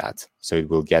from that. So it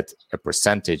will get a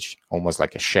percentage, almost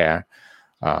like a share,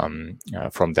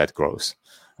 from that growth.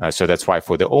 So that's why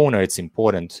for the owner, it's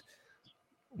important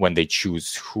when they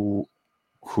choose who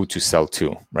to sell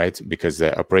to, right? Because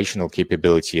the operational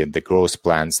capability and the growth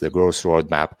plans, the growth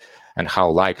roadmap, and how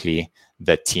likely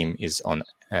that team is on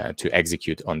to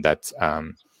execute on that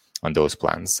on those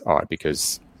plans are,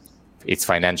 because it's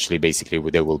financially, basically,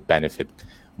 they will benefit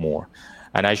more.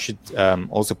 And I should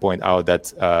also point out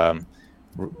that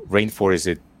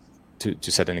Rainforest, to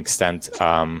a certain extent,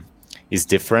 is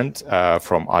different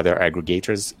from other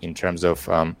aggregators in terms of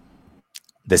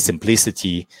the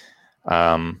simplicity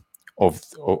of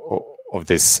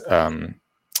this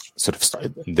sort of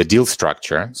the deal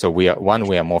structure. So we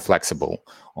are more flexible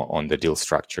on the deal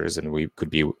structures, and we could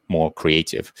be more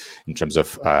creative in terms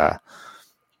of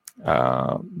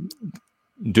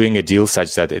doing a deal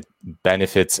such that it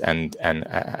benefits and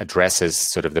addresses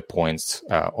sort of the points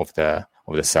of the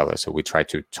seller. So we try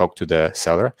to talk to the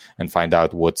seller and find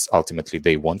out what's ultimately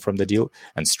they want from the deal,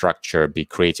 and be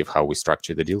creative how we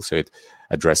structure the deal so it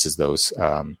addresses those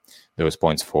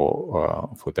points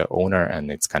for the owner,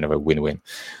 and it's kind of a win-win.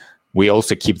 We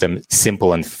also keep them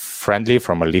simple and friendly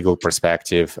from a legal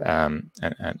perspective, and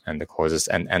the clauses,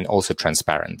 and also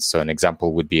transparent. So an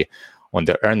example would be on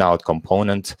the earnout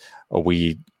component,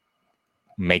 we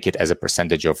make it as a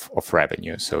percentage of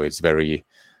revenue. So it's very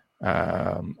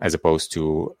as opposed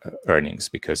to earnings,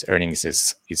 because earnings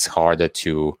is harder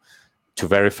to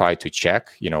verify, to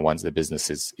check, once the business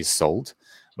is sold.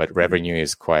 But revenue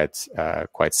is quite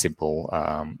simple,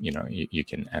 you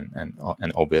can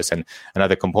and obvious. And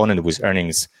another component with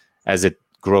earnings, as it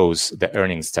grows, the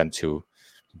earnings tend to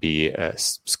be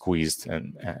squeezed,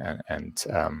 and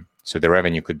so the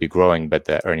revenue could be growing, but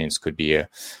the earnings could be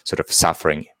sort of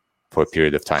suffering for a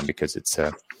period of time because it's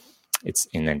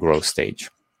in a growth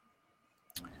stage.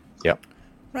 Yeah.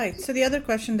 Right. So the other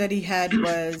question that he had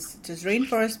was, does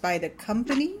Rainforest buy the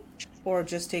company or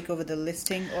just take over the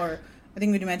listing? Or I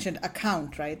think we mentioned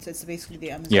account, right? So it's basically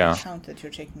the Amazon account that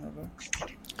you're taking over.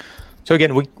 So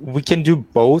again, we can do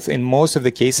both. In most of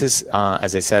the cases,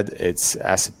 as I said, it's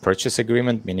asset purchase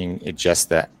agreement, meaning it's just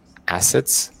the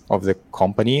assets of the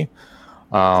company.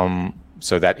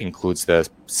 So that includes the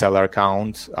seller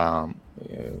account,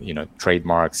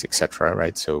 trademarks, etc.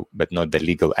 Right? So, but not the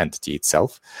legal entity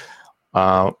itself.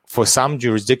 For some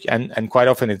jurisdiction, and quite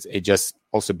often it's just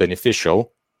also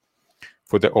beneficial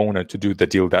for the owner to do the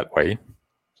deal that way.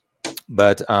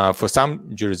 But for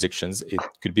some jurisdictions, it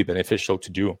could be beneficial to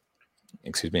do,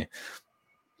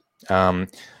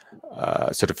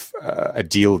 sort of a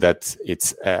deal that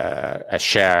it's a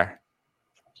share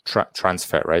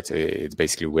transfer, right? It's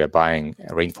basically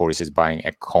Rainforest is buying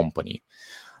a company.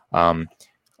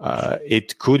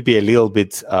 It could be a little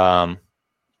bit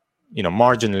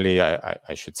marginally,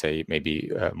 I should say,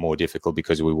 maybe more difficult,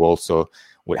 because we also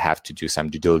would have to do some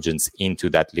due diligence into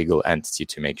that legal entity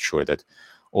to make sure that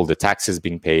all the taxes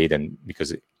being paid, and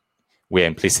because we're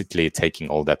implicitly taking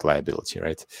all that liability,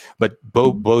 right? But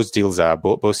both deals are,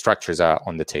 both structures are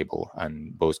on the table,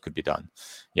 and both could be done.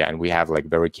 Yeah, and we have like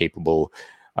very capable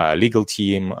legal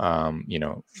team,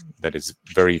 that is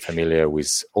very familiar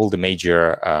with all the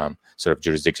major sort of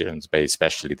jurisdictions, but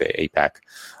especially the APAC.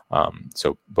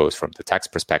 So both from the tax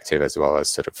perspective as well as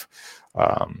sort of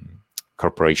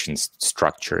corporation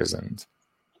structures, and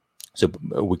so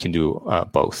we can do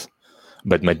both.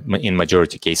 But in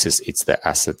majority cases, it's the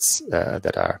assets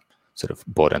that are sort of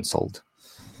bought and sold.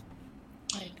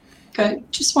 Okay,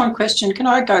 just one question. Can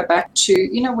I go back to,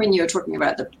 when you were talking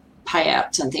about the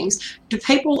payouts and things, do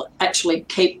people actually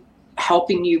keep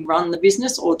helping you run the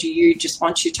business, or do you just,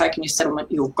 once you've taken your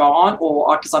settlement, you're gone?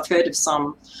 Or, because I've heard of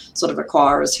some sort of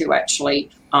acquirers who actually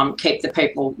keep the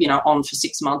people, on for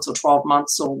 6 months or 12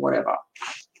 months or whatever.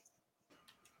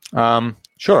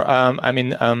 Sure.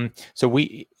 So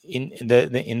we, in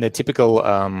the typical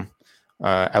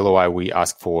LOI, we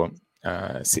ask for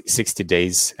 60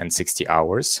 days and 60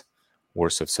 hours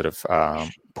worth of sort of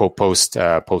post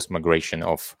migration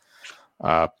of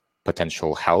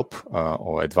potential help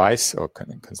or advice or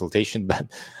consultation.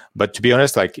 But to be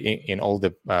honest, like in all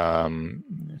the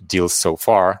deals so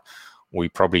far, we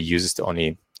probably used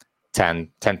only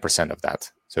 10% of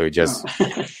that. So it just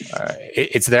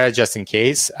it's there just in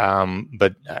case,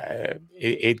 but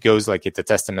it goes like it's a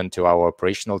testament to our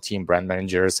operational team, brand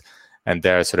managers, and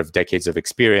their sort of decades of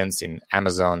experience in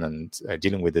Amazon and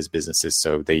dealing with these businesses.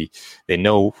 So they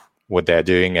know what they're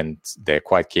doing, and they're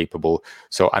quite capable.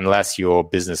 So unless your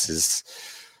business is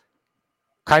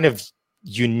kind of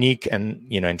unique and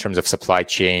in terms of supply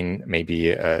chain,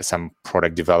 maybe some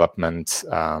product development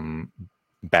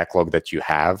backlog that you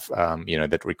have,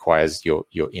 that requires your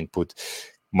input,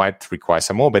 might require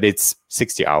some more, but it's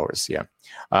 60 hours. Yeah.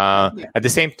 At the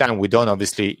same time, we don't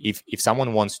obviously, if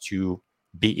someone wants to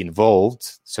be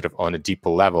involved sort of on a deeper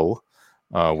level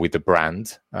with the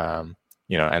brand,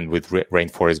 and with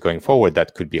Rainforest going forward,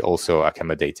 that could be also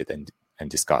accommodated and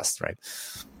discussed, right?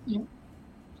 Yeah.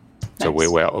 So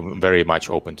we're very much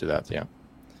open to that. Yeah.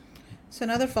 So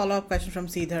another follow-up question from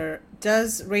Sridhar.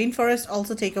 Does Rainforest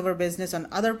also take over business on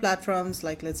other platforms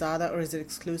like Lazada, or is it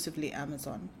exclusively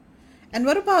Amazon? And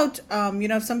what about,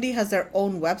 if somebody has their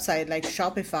own website like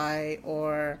Shopify,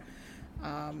 or,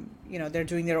 they're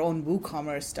doing their own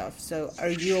WooCommerce stuff. So are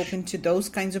you open to those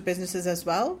kinds of businesses as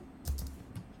well?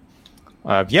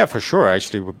 Yeah, for sure.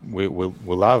 Actually, we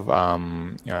love,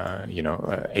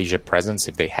 Asia presence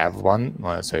if they have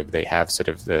one. So if they have sort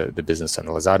of the business on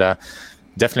Lazada,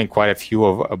 definitely quite a few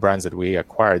of brands that we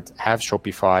acquired have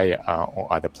Shopify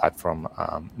or other platform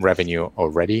revenue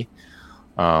already.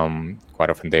 Quite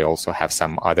often they also have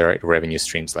some other revenue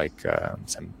streams like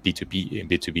some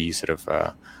B2B sort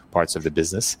of parts of the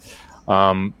business.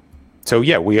 So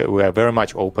yeah, we are very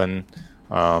much open,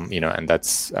 and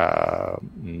that's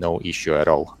no issue at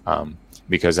all,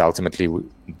 because ultimately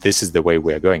this is the way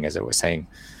we are going, as I was saying,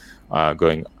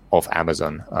 going off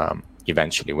Amazon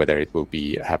eventually, whether it will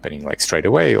be happening like straight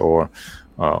away or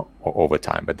over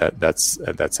time, but that's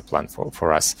a plan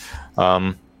for us.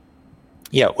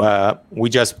 We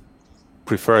just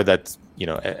prefer that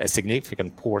a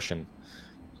significant portion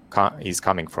is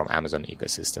coming from Amazon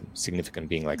ecosystem, significant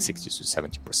being like 60 to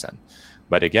 70%.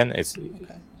 But again, it's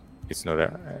not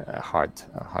a hard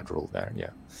rule there.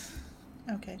 Yeah.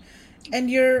 Okay,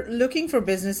 and you're looking for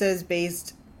businesses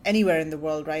based anywhere in the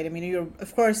world, right? I mean, you're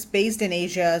of course based in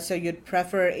Asia, so you'd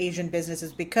prefer Asian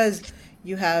businesses because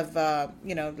you have,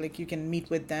 like you can meet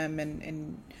with them,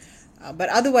 and but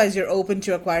otherwise you're open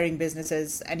to acquiring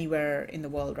businesses anywhere in the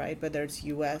world, right? Whether it's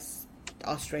US,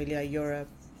 Australia, Europe.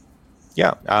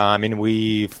 Yeah, I mean,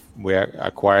 we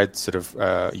acquired sort of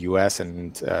US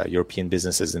and European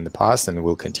businesses in the past, and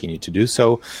we'll continue to do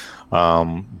so.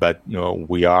 But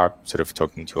we are sort of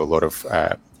talking to a lot of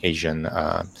Asian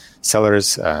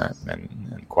sellers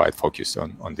and quite focused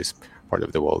on this part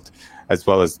of the world, as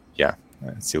well as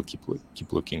still keep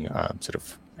looking sort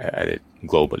of at it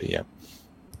globally. Yeah.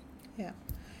 Yeah.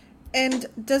 And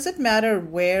does it matter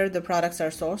where the products are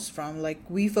sourced from? Like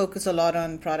we focus a lot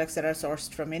on products that are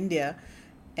sourced from India.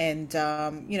 And,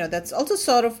 that's also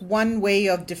sort of one way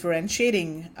of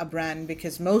differentiating a brand,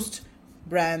 because most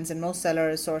brands and most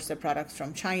sellers source their products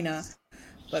from China,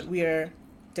 but we are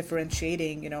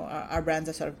differentiating, our brands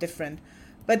are sort of different.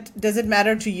 But does it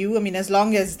matter to you? I mean, as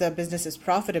long as the business is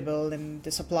profitable and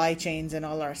the supply chains and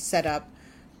all are set up,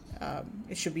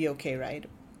 it should be okay, right?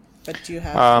 but do you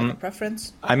have a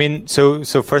preference? I mean, so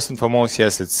first and foremost,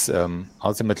 yes, it's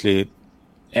ultimately,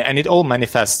 and it all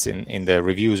manifests in the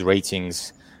reviews,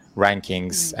 ratings,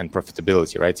 rankings, and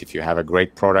profitability, right? If you have a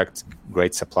great product,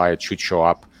 great supply, it should show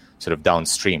up sort of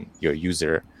downstream. Your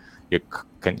user, your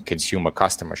consumer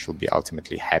customer should be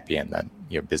ultimately happy, and then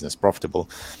your business profitable.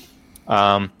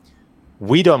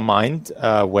 We don't mind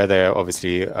where they're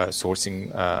obviously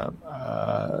sourcing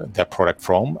their product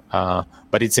from,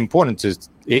 but it's important to.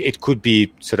 It could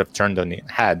be sort of turned on its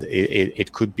head.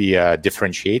 It could be a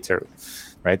differentiator,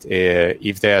 right?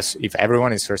 If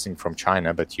everyone is sourcing from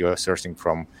China, but you're sourcing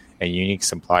from a unique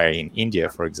supplier in India,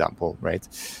 for example, right,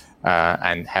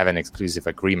 and have an exclusive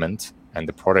agreement, and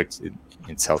the product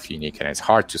itself unique, and it's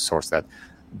hard to source that.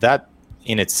 That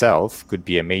in itself could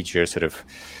be a major sort of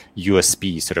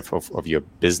USP sort of your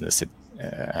business,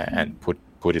 and put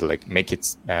it like make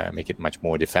it much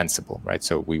more defensible, right?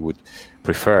 So we would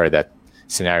prefer that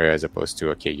scenario as opposed to,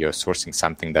 okay, you're sourcing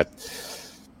something that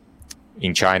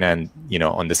in China, and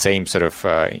on the same sort of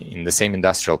in the same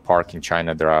industrial park in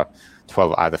China there are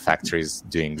 12 other factories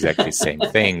doing exactly the same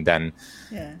thing. Then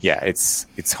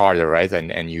it's harder, right?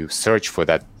 And you search for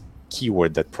that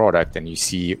keyword, that product, and you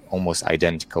see almost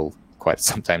identical, quite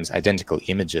sometimes identical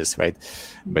images, right?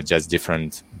 But just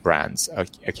different brands.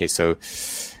 Okay, so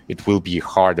it will be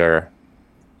harder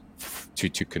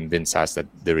to convince us that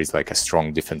there is like a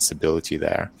strong defensibility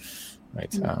there,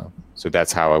 right? So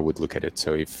that's how I would look at it.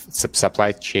 So if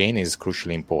supply chain is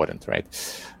crucially important, right?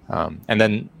 And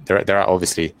then there are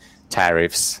obviously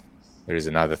tariffs. There is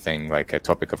another thing, like a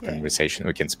topic of conversation.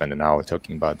 We can spend an hour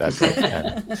talking about that.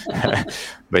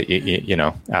 But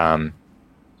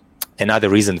another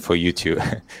reason for you to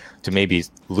maybe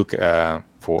look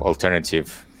for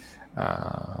alternative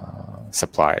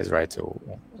suppliers, right,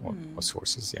 or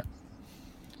sources. Yeah.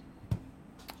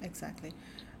 Exactly.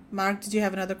 Mark, did you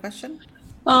have another question?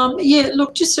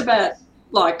 Look, just about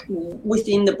like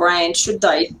within the brand, should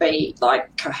they be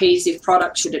like cohesive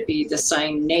products? Should it be the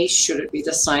same niche? Should it be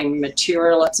the same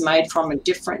material it's made from in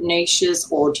different niches?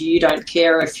 Or do you don't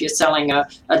care if you're selling a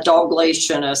dog leash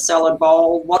and a salad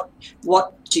bowl?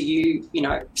 What do you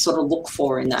sort of look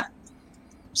for in that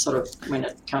sort of when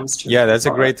it comes to that's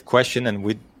a great question,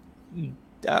 and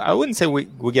I wouldn't say we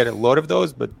get a lot of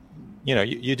those, but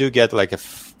you do get like a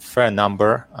fair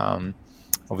number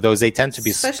of those. They tend to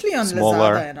be especially on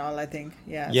smaller. Lazada and all, I think.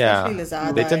 Especially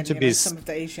Lazada. They tend to be some of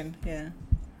the Asian.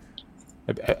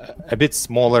 A bit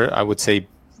smaller, I would say,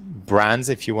 brands,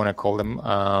 if you want to call them.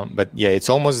 But it's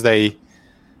almost it's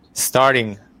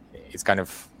kind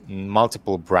of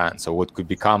multiple brands, so what could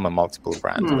become a multiple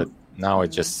brand. But now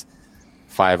it's just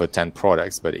 5 or 10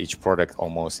 products, but each product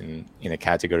almost in a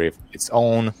category of its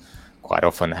own, quite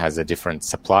often has a different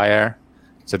supplier.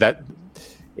 So that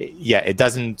it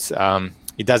doesn't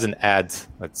add,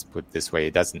 let's put it this way,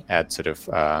 it doesn't add sort of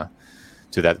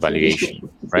to that valuation,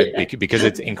 right? Because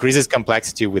it increases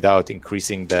complexity without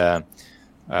increasing the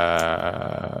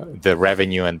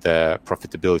revenue and the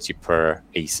profitability per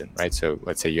ASIN, right? So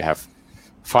let's say you have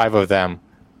 5 of them,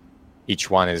 each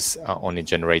one is only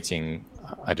generating,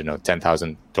 I don't know,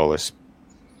 $10,000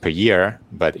 per year,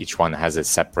 but each one has a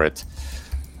separate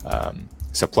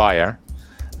supplier.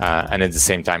 And at the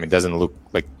same time, it doesn't look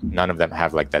like none of them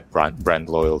have like that brand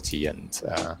loyalty and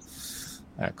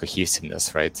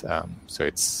cohesiveness, right? So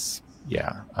it's, it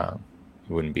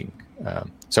wouldn't be.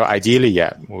 So ideally,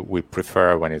 we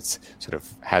prefer when it's sort of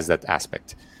has that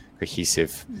aspect,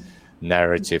 cohesive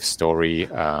narrative, story,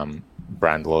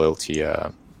 brand loyalty.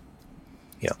 And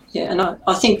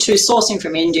I think too, sourcing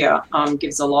from India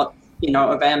gives a lot,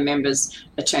 of our members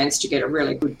a chance to get a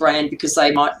really good brand, because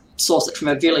they might source it from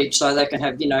a village, so they can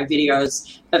have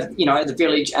videos of the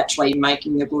village actually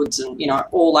making the goods, and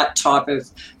all that type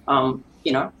of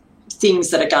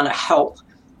things that are going to help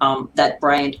that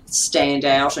brand stand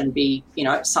out and be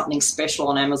something special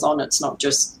on Amazon. It's not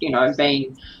just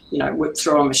being whipped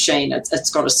through a machine. It's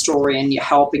got a story, and you're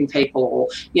helping people, or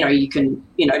you can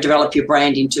develop your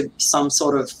brand into some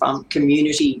sort of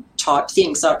community type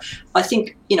thing. So I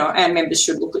think our members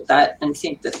should look at that and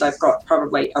think that they've got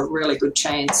probably a really good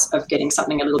chance of getting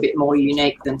something a little bit more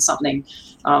unique than something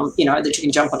that you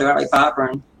can jump onto Alibaba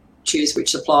and choose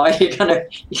which supplier you're gonna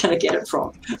get it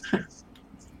from.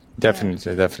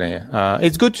 Definitely.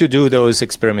 It's good to do those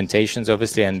experimentations,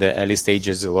 obviously, and the early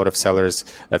stages. A lot of sellers,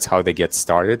 that's how they get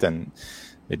started, and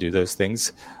they do those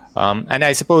things. And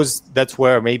I suppose that's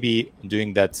where maybe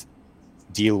doing that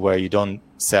deal where you don't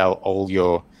sell all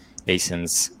your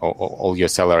ASINs or all your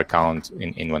seller account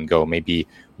in one go. Maybe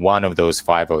one of those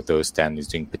 5 of those 10 is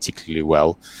doing particularly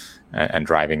well and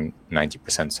driving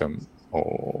 90%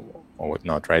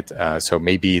 whatnot, right? So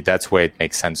maybe that's where it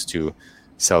makes sense to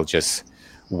sell just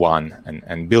one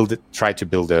and try to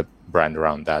build a brand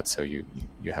around that. So you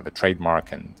have a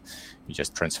trademark and you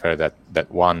just transfer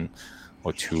that one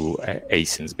or two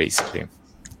ASINs basically.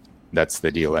 That's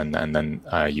the deal, and then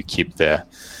you keep the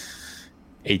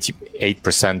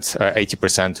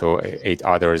 80% or 8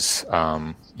 others,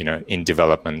 in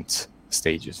development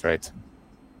stages, right?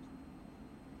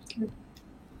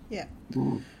 Yeah.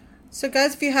 So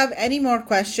guys, if you have any more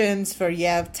questions for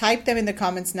Yev, type them in the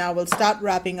comments now. We'll start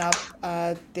wrapping up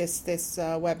this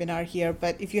webinar here.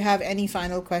 But if you have any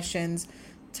final questions,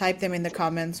 type them in the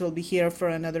comments. We'll be here for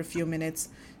another few minutes.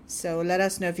 So let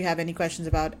us know if you have any questions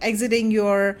about exiting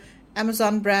your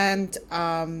Amazon brand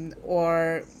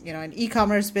or an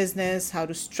e-commerce business, how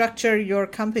to structure your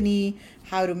company,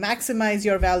 how to maximize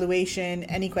your valuation.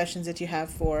 Any questions that you have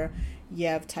for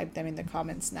Yev, type them in the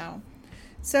comments now.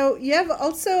 So Yev,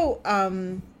 also,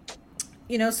 so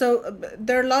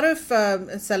there are a lot of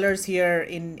sellers here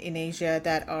in Asia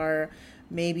that are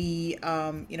maybe,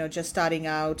 just starting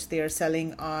out. They're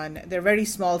selling they're very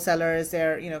small sellers.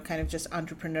 They're, kind of just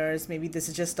entrepreneurs. Maybe this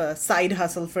is just a side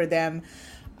hustle for them.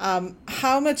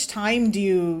 How much time do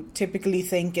you typically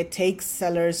think it takes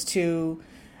sellers to,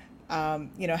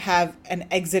 have an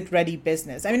exit-ready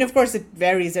business? I mean, of course, it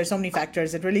varies. There's so many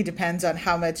factors. It really depends on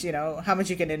how much you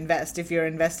can invest. If you're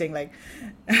investing like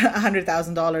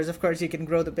 $100,000, of course, you can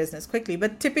grow the business quickly.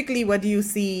 But typically, what do you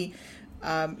see,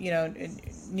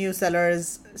 new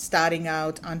sellers starting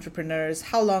out, entrepreneurs,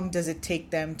 how long does it take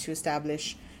them to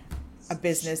establish a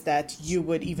business that you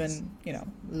would even,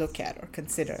 look at or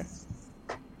consider?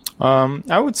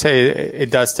 I would say it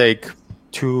does take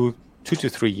 2 to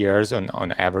 3 years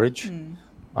on average,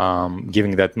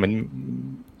 given that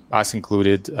us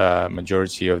included,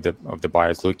 majority of the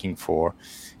buyers looking for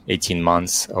 18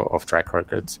 months of track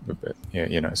records.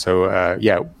 So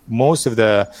most of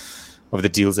the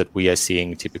deals that we are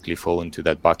seeing typically fall into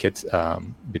that bucket,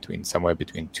 somewhere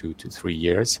between 2 to 3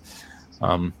 years.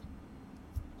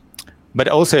 But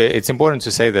also, it's important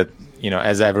to say that,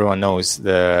 as everyone knows,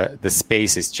 the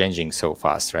space is changing so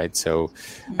fast, right? So,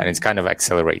 and it's kind of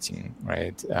accelerating,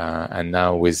 right? And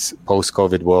now with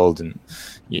post-COVID world and,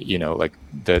 like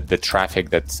the traffic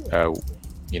that,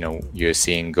 you're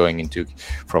seeing going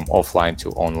from offline to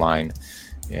online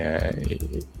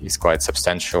is quite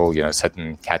substantial.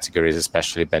 Certain categories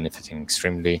especially benefiting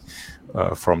extremely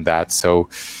from that. So,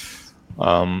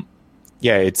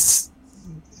 it's...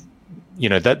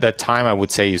 that time I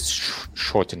would say is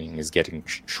shortening, is getting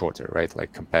shorter, right?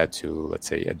 Like compared to, let's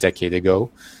say, a decade ago,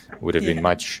 would have been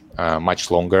much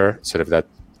longer. Sort of that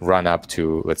run up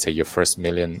to, let's say, your first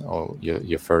million or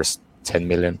your first 10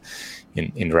 million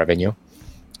in revenue,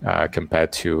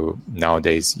 compared to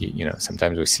nowadays.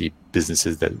 Sometimes we see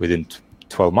businesses that within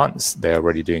 12 months they're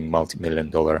already doing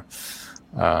multi-million-dollar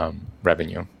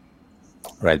revenue,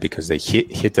 right? Because they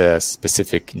hit a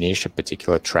specific niche, a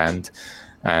particular trend.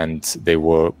 And they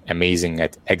were amazing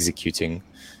at executing,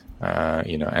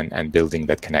 and building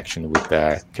that connection with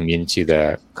the community,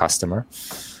 the customer.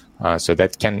 So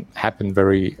that can happen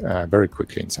very, very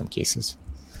quickly in some cases.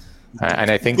 And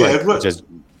I think I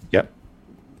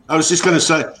was just going to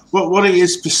say, what are your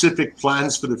specific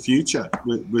plans for the future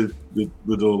with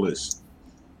all this?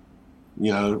 I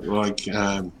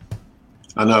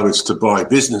know it's to buy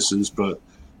businesses, but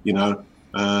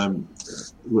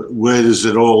where does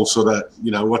it all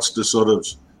what's the sort of,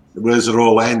 where does it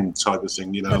all end type of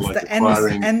thing, what's like the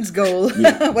acquiring... end goal?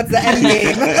 What's the end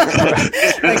game?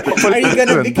 Are you going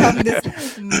to become this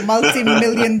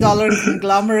multi-million-dollar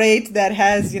conglomerate that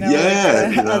has, a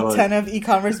ton of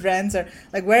e-commerce brands? Or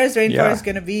like, where is Rainforest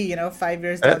going to be, 5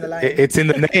 years down the line? It's in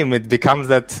the name. It becomes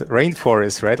that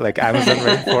rainforest, right? Like Amazon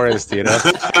rainforest,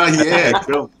 Yeah,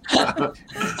 cool.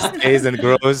 Stays and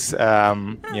grows,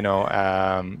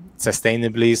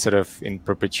 sustainably, sort of in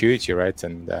perpetuity, right?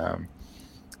 And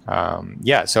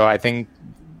so I think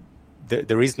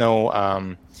there is no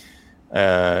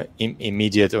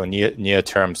immediate or near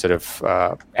term sort of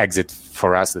exit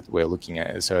for us that we're looking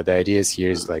at. So the idea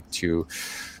here is like to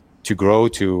grow,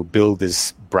 to build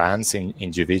these brands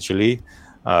individually,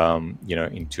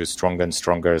 into stronger and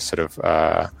stronger sort of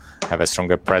have a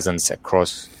stronger presence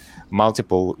across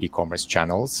multiple e-commerce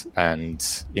channels,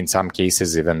 and in some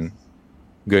cases even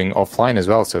going offline as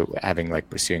well. So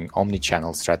pursuing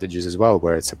omni-channel strategies as well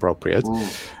where it's appropriate,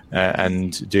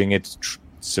 and doing it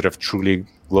sort of truly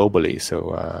globally.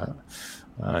 So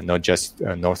not just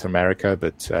North America,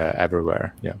 but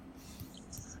everywhere. Yeah.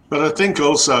 But I think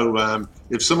also,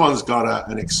 if someone's got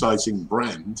an exciting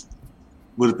brand,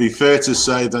 would it be fair to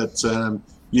say that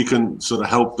you can sort of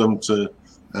help them to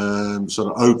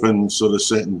sort of open sort of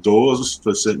certain doors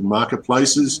for certain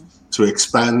marketplaces to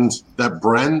expand that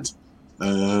brand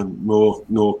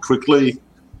more quickly,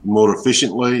 more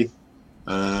efficiently.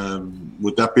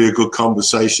 Would that be a good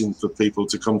conversation for people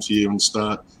to come to you and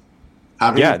start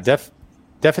having? Yeah,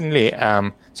 definitely.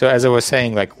 So as I was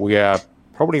saying, like we are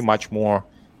probably much more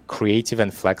creative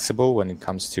and flexible when it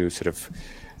comes to sort of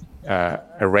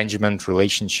arrangement,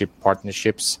 relationship,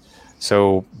 partnerships.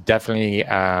 So definitely,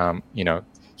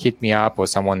 hit me up or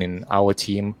someone in our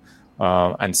team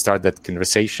and start that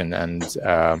conversation. And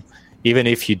even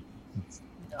if you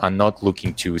are not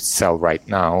looking to sell right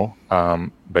now,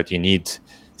 but you need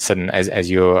certain, as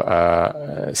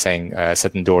you're saying,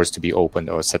 certain doors to be opened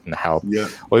or certain help,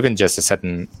 or even just a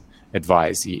certain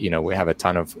advice. We have a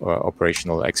ton of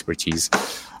operational expertise.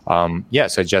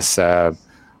 So just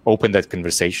open that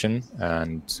conversation,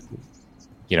 and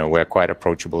we're quite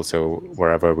approachable. So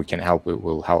wherever we can help, we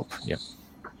will help. Yeah.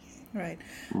 Right.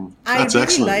 That's I really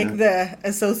excellent, like the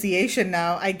association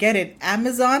now. I get it.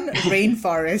 Amazon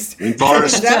rainforest. Rainforest.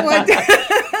 Is that what?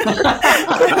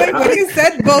 When you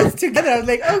said both together, I was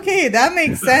like, okay, that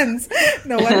makes sense.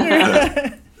 No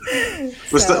wonder.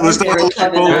 Was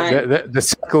the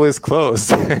circle is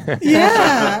closed?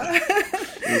 Yeah.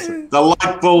 The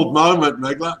light bulb moment,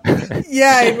 Megla.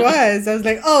 Yeah, it was. I was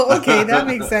like, oh, okay, that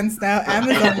makes sense now.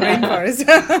 Amazon rainforest.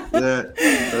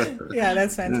 Yeah,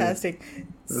 that's fantastic.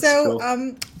 So,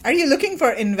 cool. Are you looking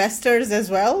for investors as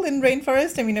well in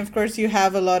Rainforest? I mean, of course, you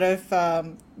have a lot of,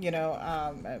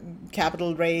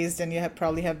 capital raised, and you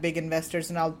probably have big investors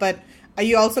and all. But are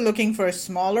you also looking for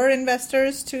smaller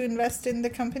investors to invest in the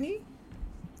company?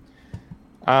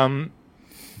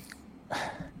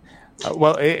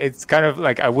 Well, it's kind of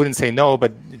like, I wouldn't say no,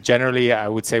 but generally I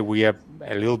would say we are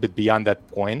a little bit beyond that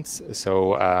point.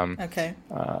 So, okay.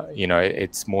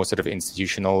 It's more sort of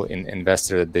institutional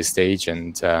investor at this stage,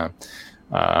 and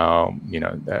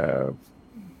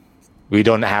we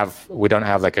don't have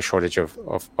like a shortage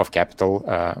of capital.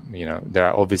 There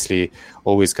are obviously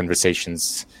always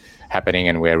conversations happening,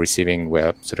 and we're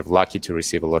sort of lucky to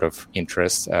receive a lot of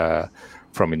interest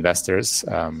from investors.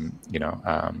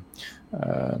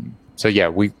 So yeah,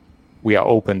 we are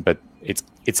open, but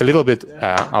it's a little bit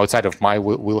outside of my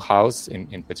wheelhouse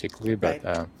in particular. But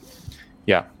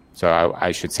right. So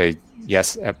I should say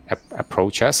yes,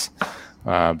 approach us.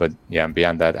 But yeah,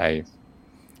 beyond that,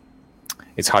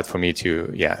 it's hard for me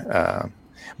to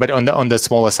but on the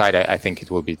smaller side, I think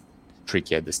it will be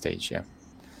tricky at this stage. Yeah.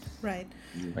 Right.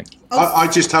 I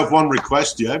just have one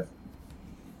request, Jeb.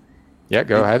 Yeah,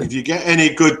 go ahead. If you get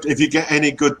any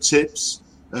good tips.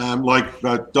 Like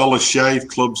Dollar Shave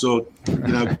Clubs or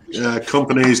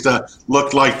companies that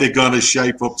look like they're going to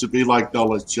shape up to be like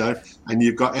Dollar Shave, and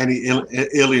you've got any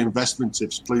early investment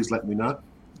tips, please let me know.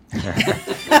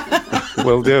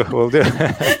 We'll do.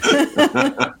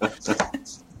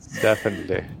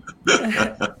 Definitely.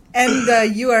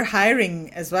 And you are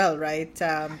hiring as well, right?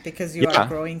 Because you are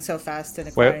growing so fast and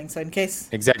acquiring. So in case...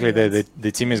 Exactly.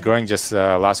 The team is growing. Just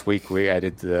last week, we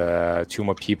added 2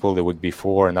 more people. The week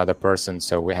before, another person.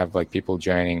 So we have like people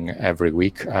joining every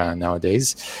week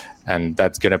nowadays. And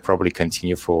that's going to probably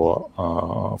continue for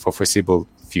foreseeable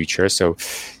future. So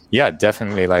yeah,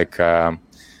 definitely like...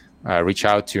 reach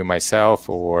out to myself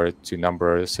or to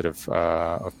number sort of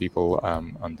people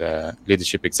on the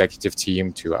leadership executive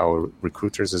team, to our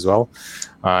recruiters as well.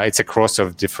 It's a cross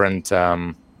of different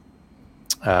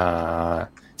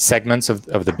segments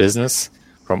of the business,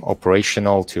 from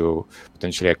operational to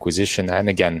potentially acquisition. And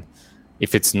again,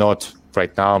 if it's not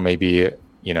right now, maybe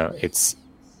it's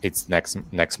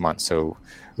next month. So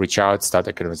reach out, start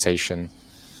a conversation.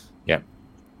 Yeah.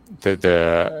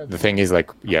 The thing is,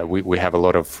 like, we have a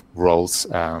lot of roles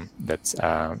that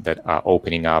are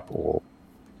opening up or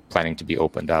planning to be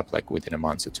opened up like within a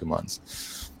month or 2 months.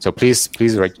 So please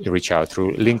reach out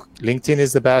through LinkedIn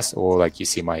is the best, or like you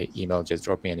see my email, just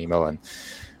drop me an email and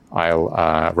I'll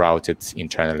route it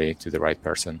internally to the right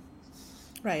person.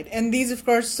 Right, and these of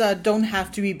course don't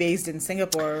have to be based in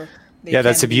Singapore.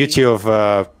 That's the beauty of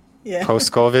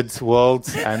post-COVID world,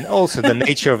 and also the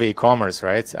nature of e-commerce,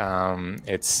 right?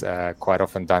 It's quite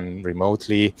often done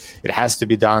remotely. It has to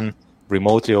be done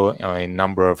remotely or in a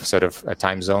number of sort of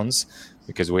time zones,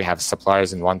 because we have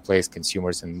suppliers in one place,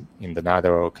 consumers in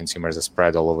another, or consumers are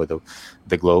spread all over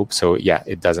the globe. So yeah,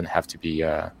 it doesn't have to be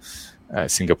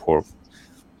Singapore.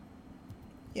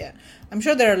 Yeah. I'm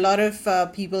sure there are a lot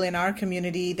of people in our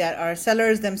community that are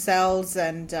sellers themselves,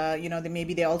 and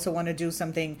they also want to do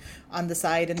something on the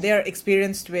side, and they're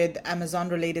experienced with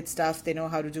Amazon-related stuff. They know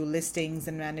how to do listings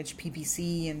and manage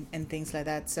PPC and things like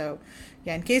that. So,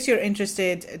 yeah, in case you're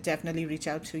interested, definitely reach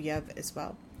out to Yev as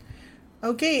well.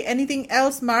 Okay, anything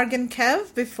else, Marg and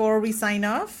Kev, before we sign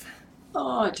off?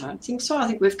 Oh, I don't think so. I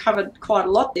think we've covered quite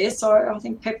a lot there. So I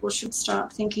think people should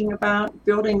start thinking about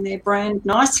building their brand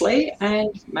nicely and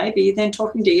maybe then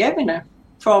talking to you in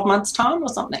 12 months' time or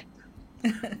something.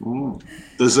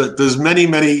 There's many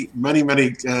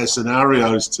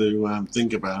scenarios to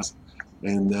think about,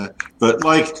 and but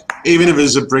like even if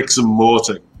it's a bricks and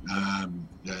mortar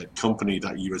company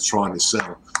that you were trying to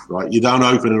sell, right? You don't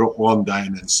open it up one day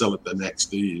and then sell it the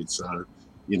next, do you? So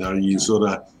you sort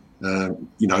of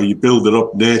you build it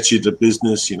up, nurture the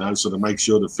business, sort of make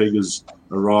sure the figures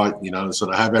are right,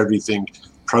 sort of have everything,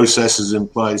 processes in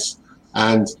place,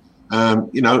 and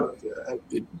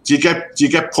do you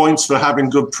get points for having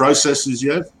good processes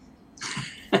yet?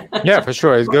 Yeah, for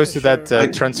sure. It goes to that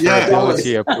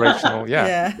transferability, operational.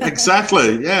 Yeah.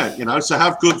 Exactly. Yeah. So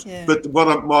have good. Yeah. But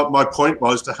what my point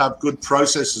was, to have good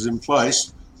processes in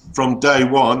place from day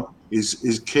one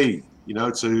is key.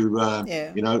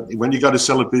 When you go to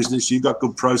sell a business, you've got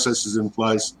good processes in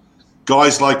place.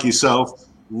 Guys like yourself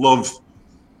love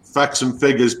facts and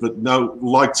figures, but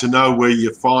like to know where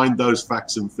you find those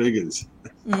facts and figures.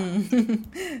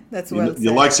 That's well said.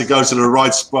 You like to go to the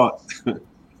right spot.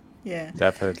 Yeah,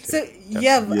 definitely. So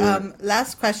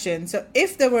last question. So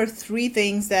if there were 3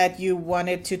 things that you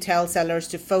wanted to tell sellers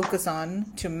to focus on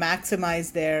to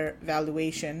maximize their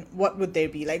valuation, what would they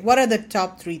be? Like, what are the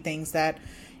top 3 things that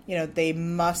they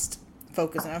must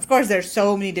focus on? Of course, there's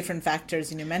so many different factors,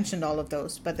 and you mentioned all of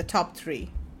those, but the top 3.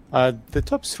 The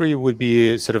top 3 would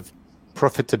be sort of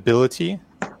profitability,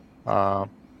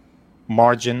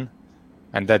 margin,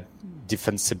 and that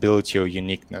defensibility or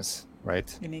uniqueness,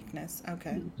 right? Uniqueness,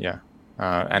 okay. Yeah,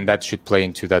 and that should play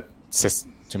into that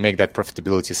to make that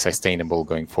profitability sustainable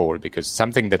going forward, because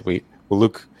something that we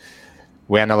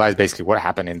analyze basically what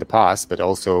happened in the past, but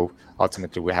also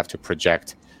ultimately we have to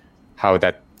project how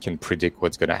that can predict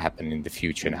what's going to happen in the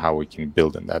future and how we can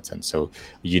build on that. And so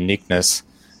uniqueness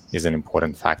is an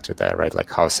important factor there, right?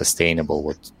 Like how sustainable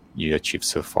what you achieved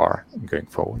so far going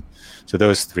forward. So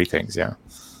those 3 things, yeah.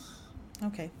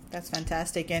 Okay, that's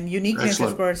fantastic. And uniqueness,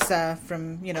 Excellent. Of course,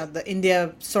 from the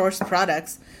India sourced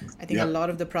products. I think a lot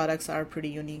of the products are pretty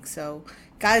unique. So,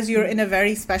 guys, you're in a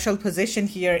very special position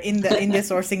here in the India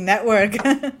sourcing network.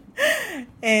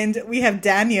 And we have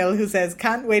Daniel who says,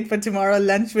 "Can't wait for tomorrow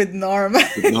lunch with Norm."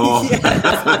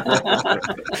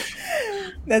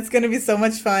 That's going to be so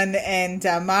much fun. And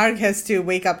Marg has to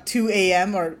wake up 2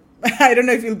 a.m. or I don't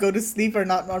know if you'll go to sleep or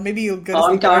not, or maybe you'll go to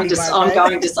sleep early,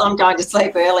 I'm going to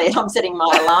sleep early, and I'm setting my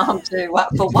alarm for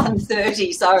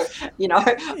 1:30. So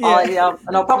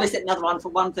and I'll probably set another one for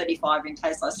 1:35 in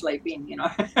case I sleep in.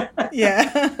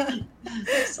 Yeah.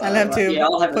 So, I'll have to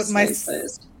I'll have put a my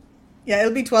first. Yeah,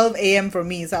 it'll be 12 a.m. for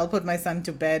me, so I'll put my son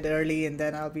to bed early, and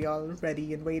then I'll be all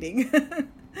ready and waiting.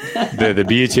 The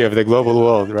beauty of the global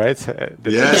world, right?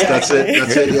 Yes, that's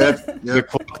it. Yeah. The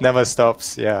clock never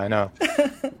stops. Yeah, I know.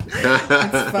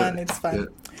 It's fun.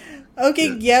 Yeah. Okay,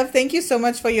 Yev, thank you so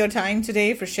much for your time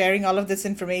today, for sharing all of this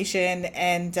information.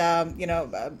 And,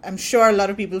 I'm sure a lot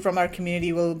of people from our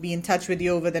community will be in touch with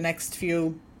you over the next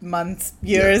few months,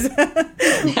 years,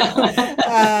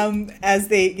 as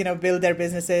they, build their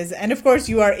businesses. And of course,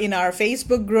 you are in our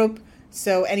Facebook group,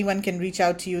 so anyone can reach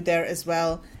out to you there as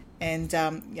well. And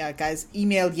guys,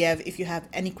 email Yev if you have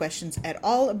any questions at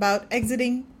all about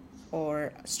exiting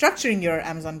or structuring your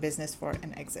Amazon business for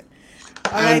an exit.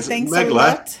 All right, thanks a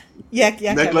lot. Yeah.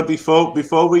 Megla,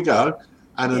 before we go,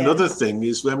 and another thing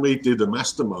is when we do the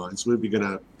masterminds, we'll be going to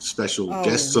have special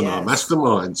guests on our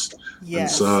masterminds.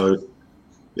 Yes. And so,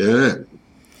 yeah.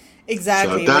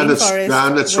 Exactly. So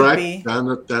down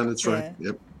the track.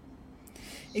 Yep.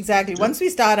 Exactly. Once we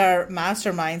start our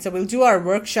mastermind, so we'll do our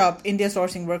workshop, India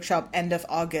sourcing workshop, end of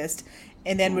August,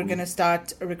 and then we're going to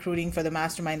start recruiting for the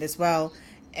mastermind as well.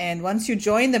 And once you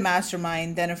join the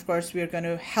mastermind, then of course we're going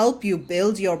to help you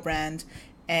build your brand,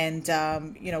 and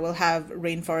we'll have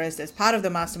Rainforest as part of the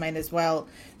mastermind as well,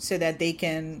 so that they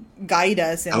can guide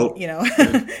us and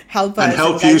help us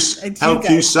and help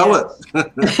you sell it.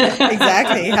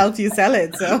 Exactly, help you sell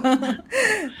it. So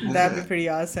that'd be pretty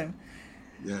awesome.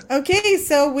 Yeah. Okay,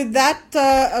 so with that,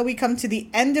 we come to the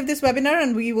end of this webinar,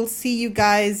 and we will see you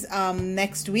guys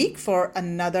next week for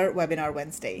another Webinar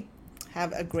Wednesday.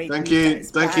 Have a great week,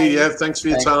 guys. Thank you, Yev. Thanks for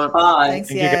your time. Bye.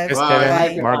 Thanks, Yev.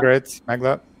 Bye. Margaret,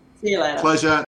 Magla. See you later. Pleasure.